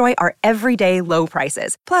 you'll enjoy our everyday low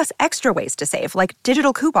prices, plus extra ways to save, like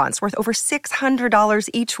digital coupons worth over $600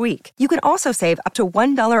 each week. You can also save up to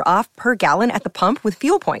 $1 off per gallon at the pump with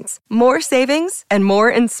fuel points. More savings and more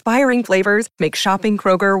inspiring flavors make shopping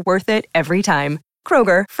Kroger worth it every time.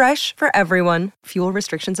 Kroger, fresh for everyone. Fuel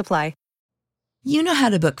restrictions apply. You know how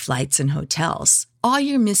to book flights and hotels. All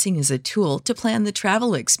you're missing is a tool to plan the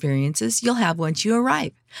travel experiences you'll have once you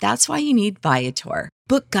arrive. That's why you need Viator.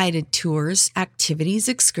 Book guided tours, activities,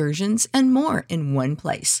 excursions, and more in one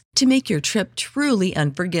place to make your trip truly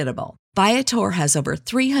unforgettable. Viator has over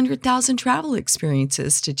 300,000 travel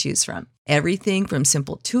experiences to choose from. Everything from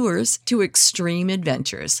simple tours to extreme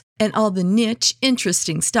adventures and all the niche,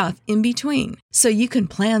 interesting stuff in between. So you can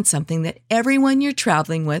plan something that everyone you're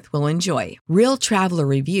traveling with will enjoy. Real traveler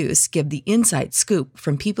reviews give the inside scoop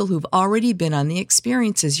from people who've already been on the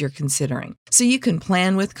experiences you're considering. So you can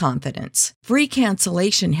plan with confidence. Free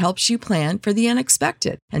cancellation helps you plan for the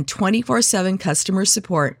unexpected. And 24/7 customer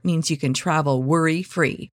support means you can travel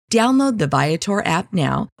worry-free. Download the Viator app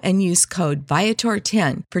now and use code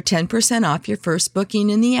Viator10 for 10% off your first booking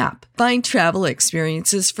in the app. Find travel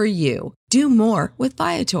experiences for you. Do more with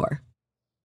Viator.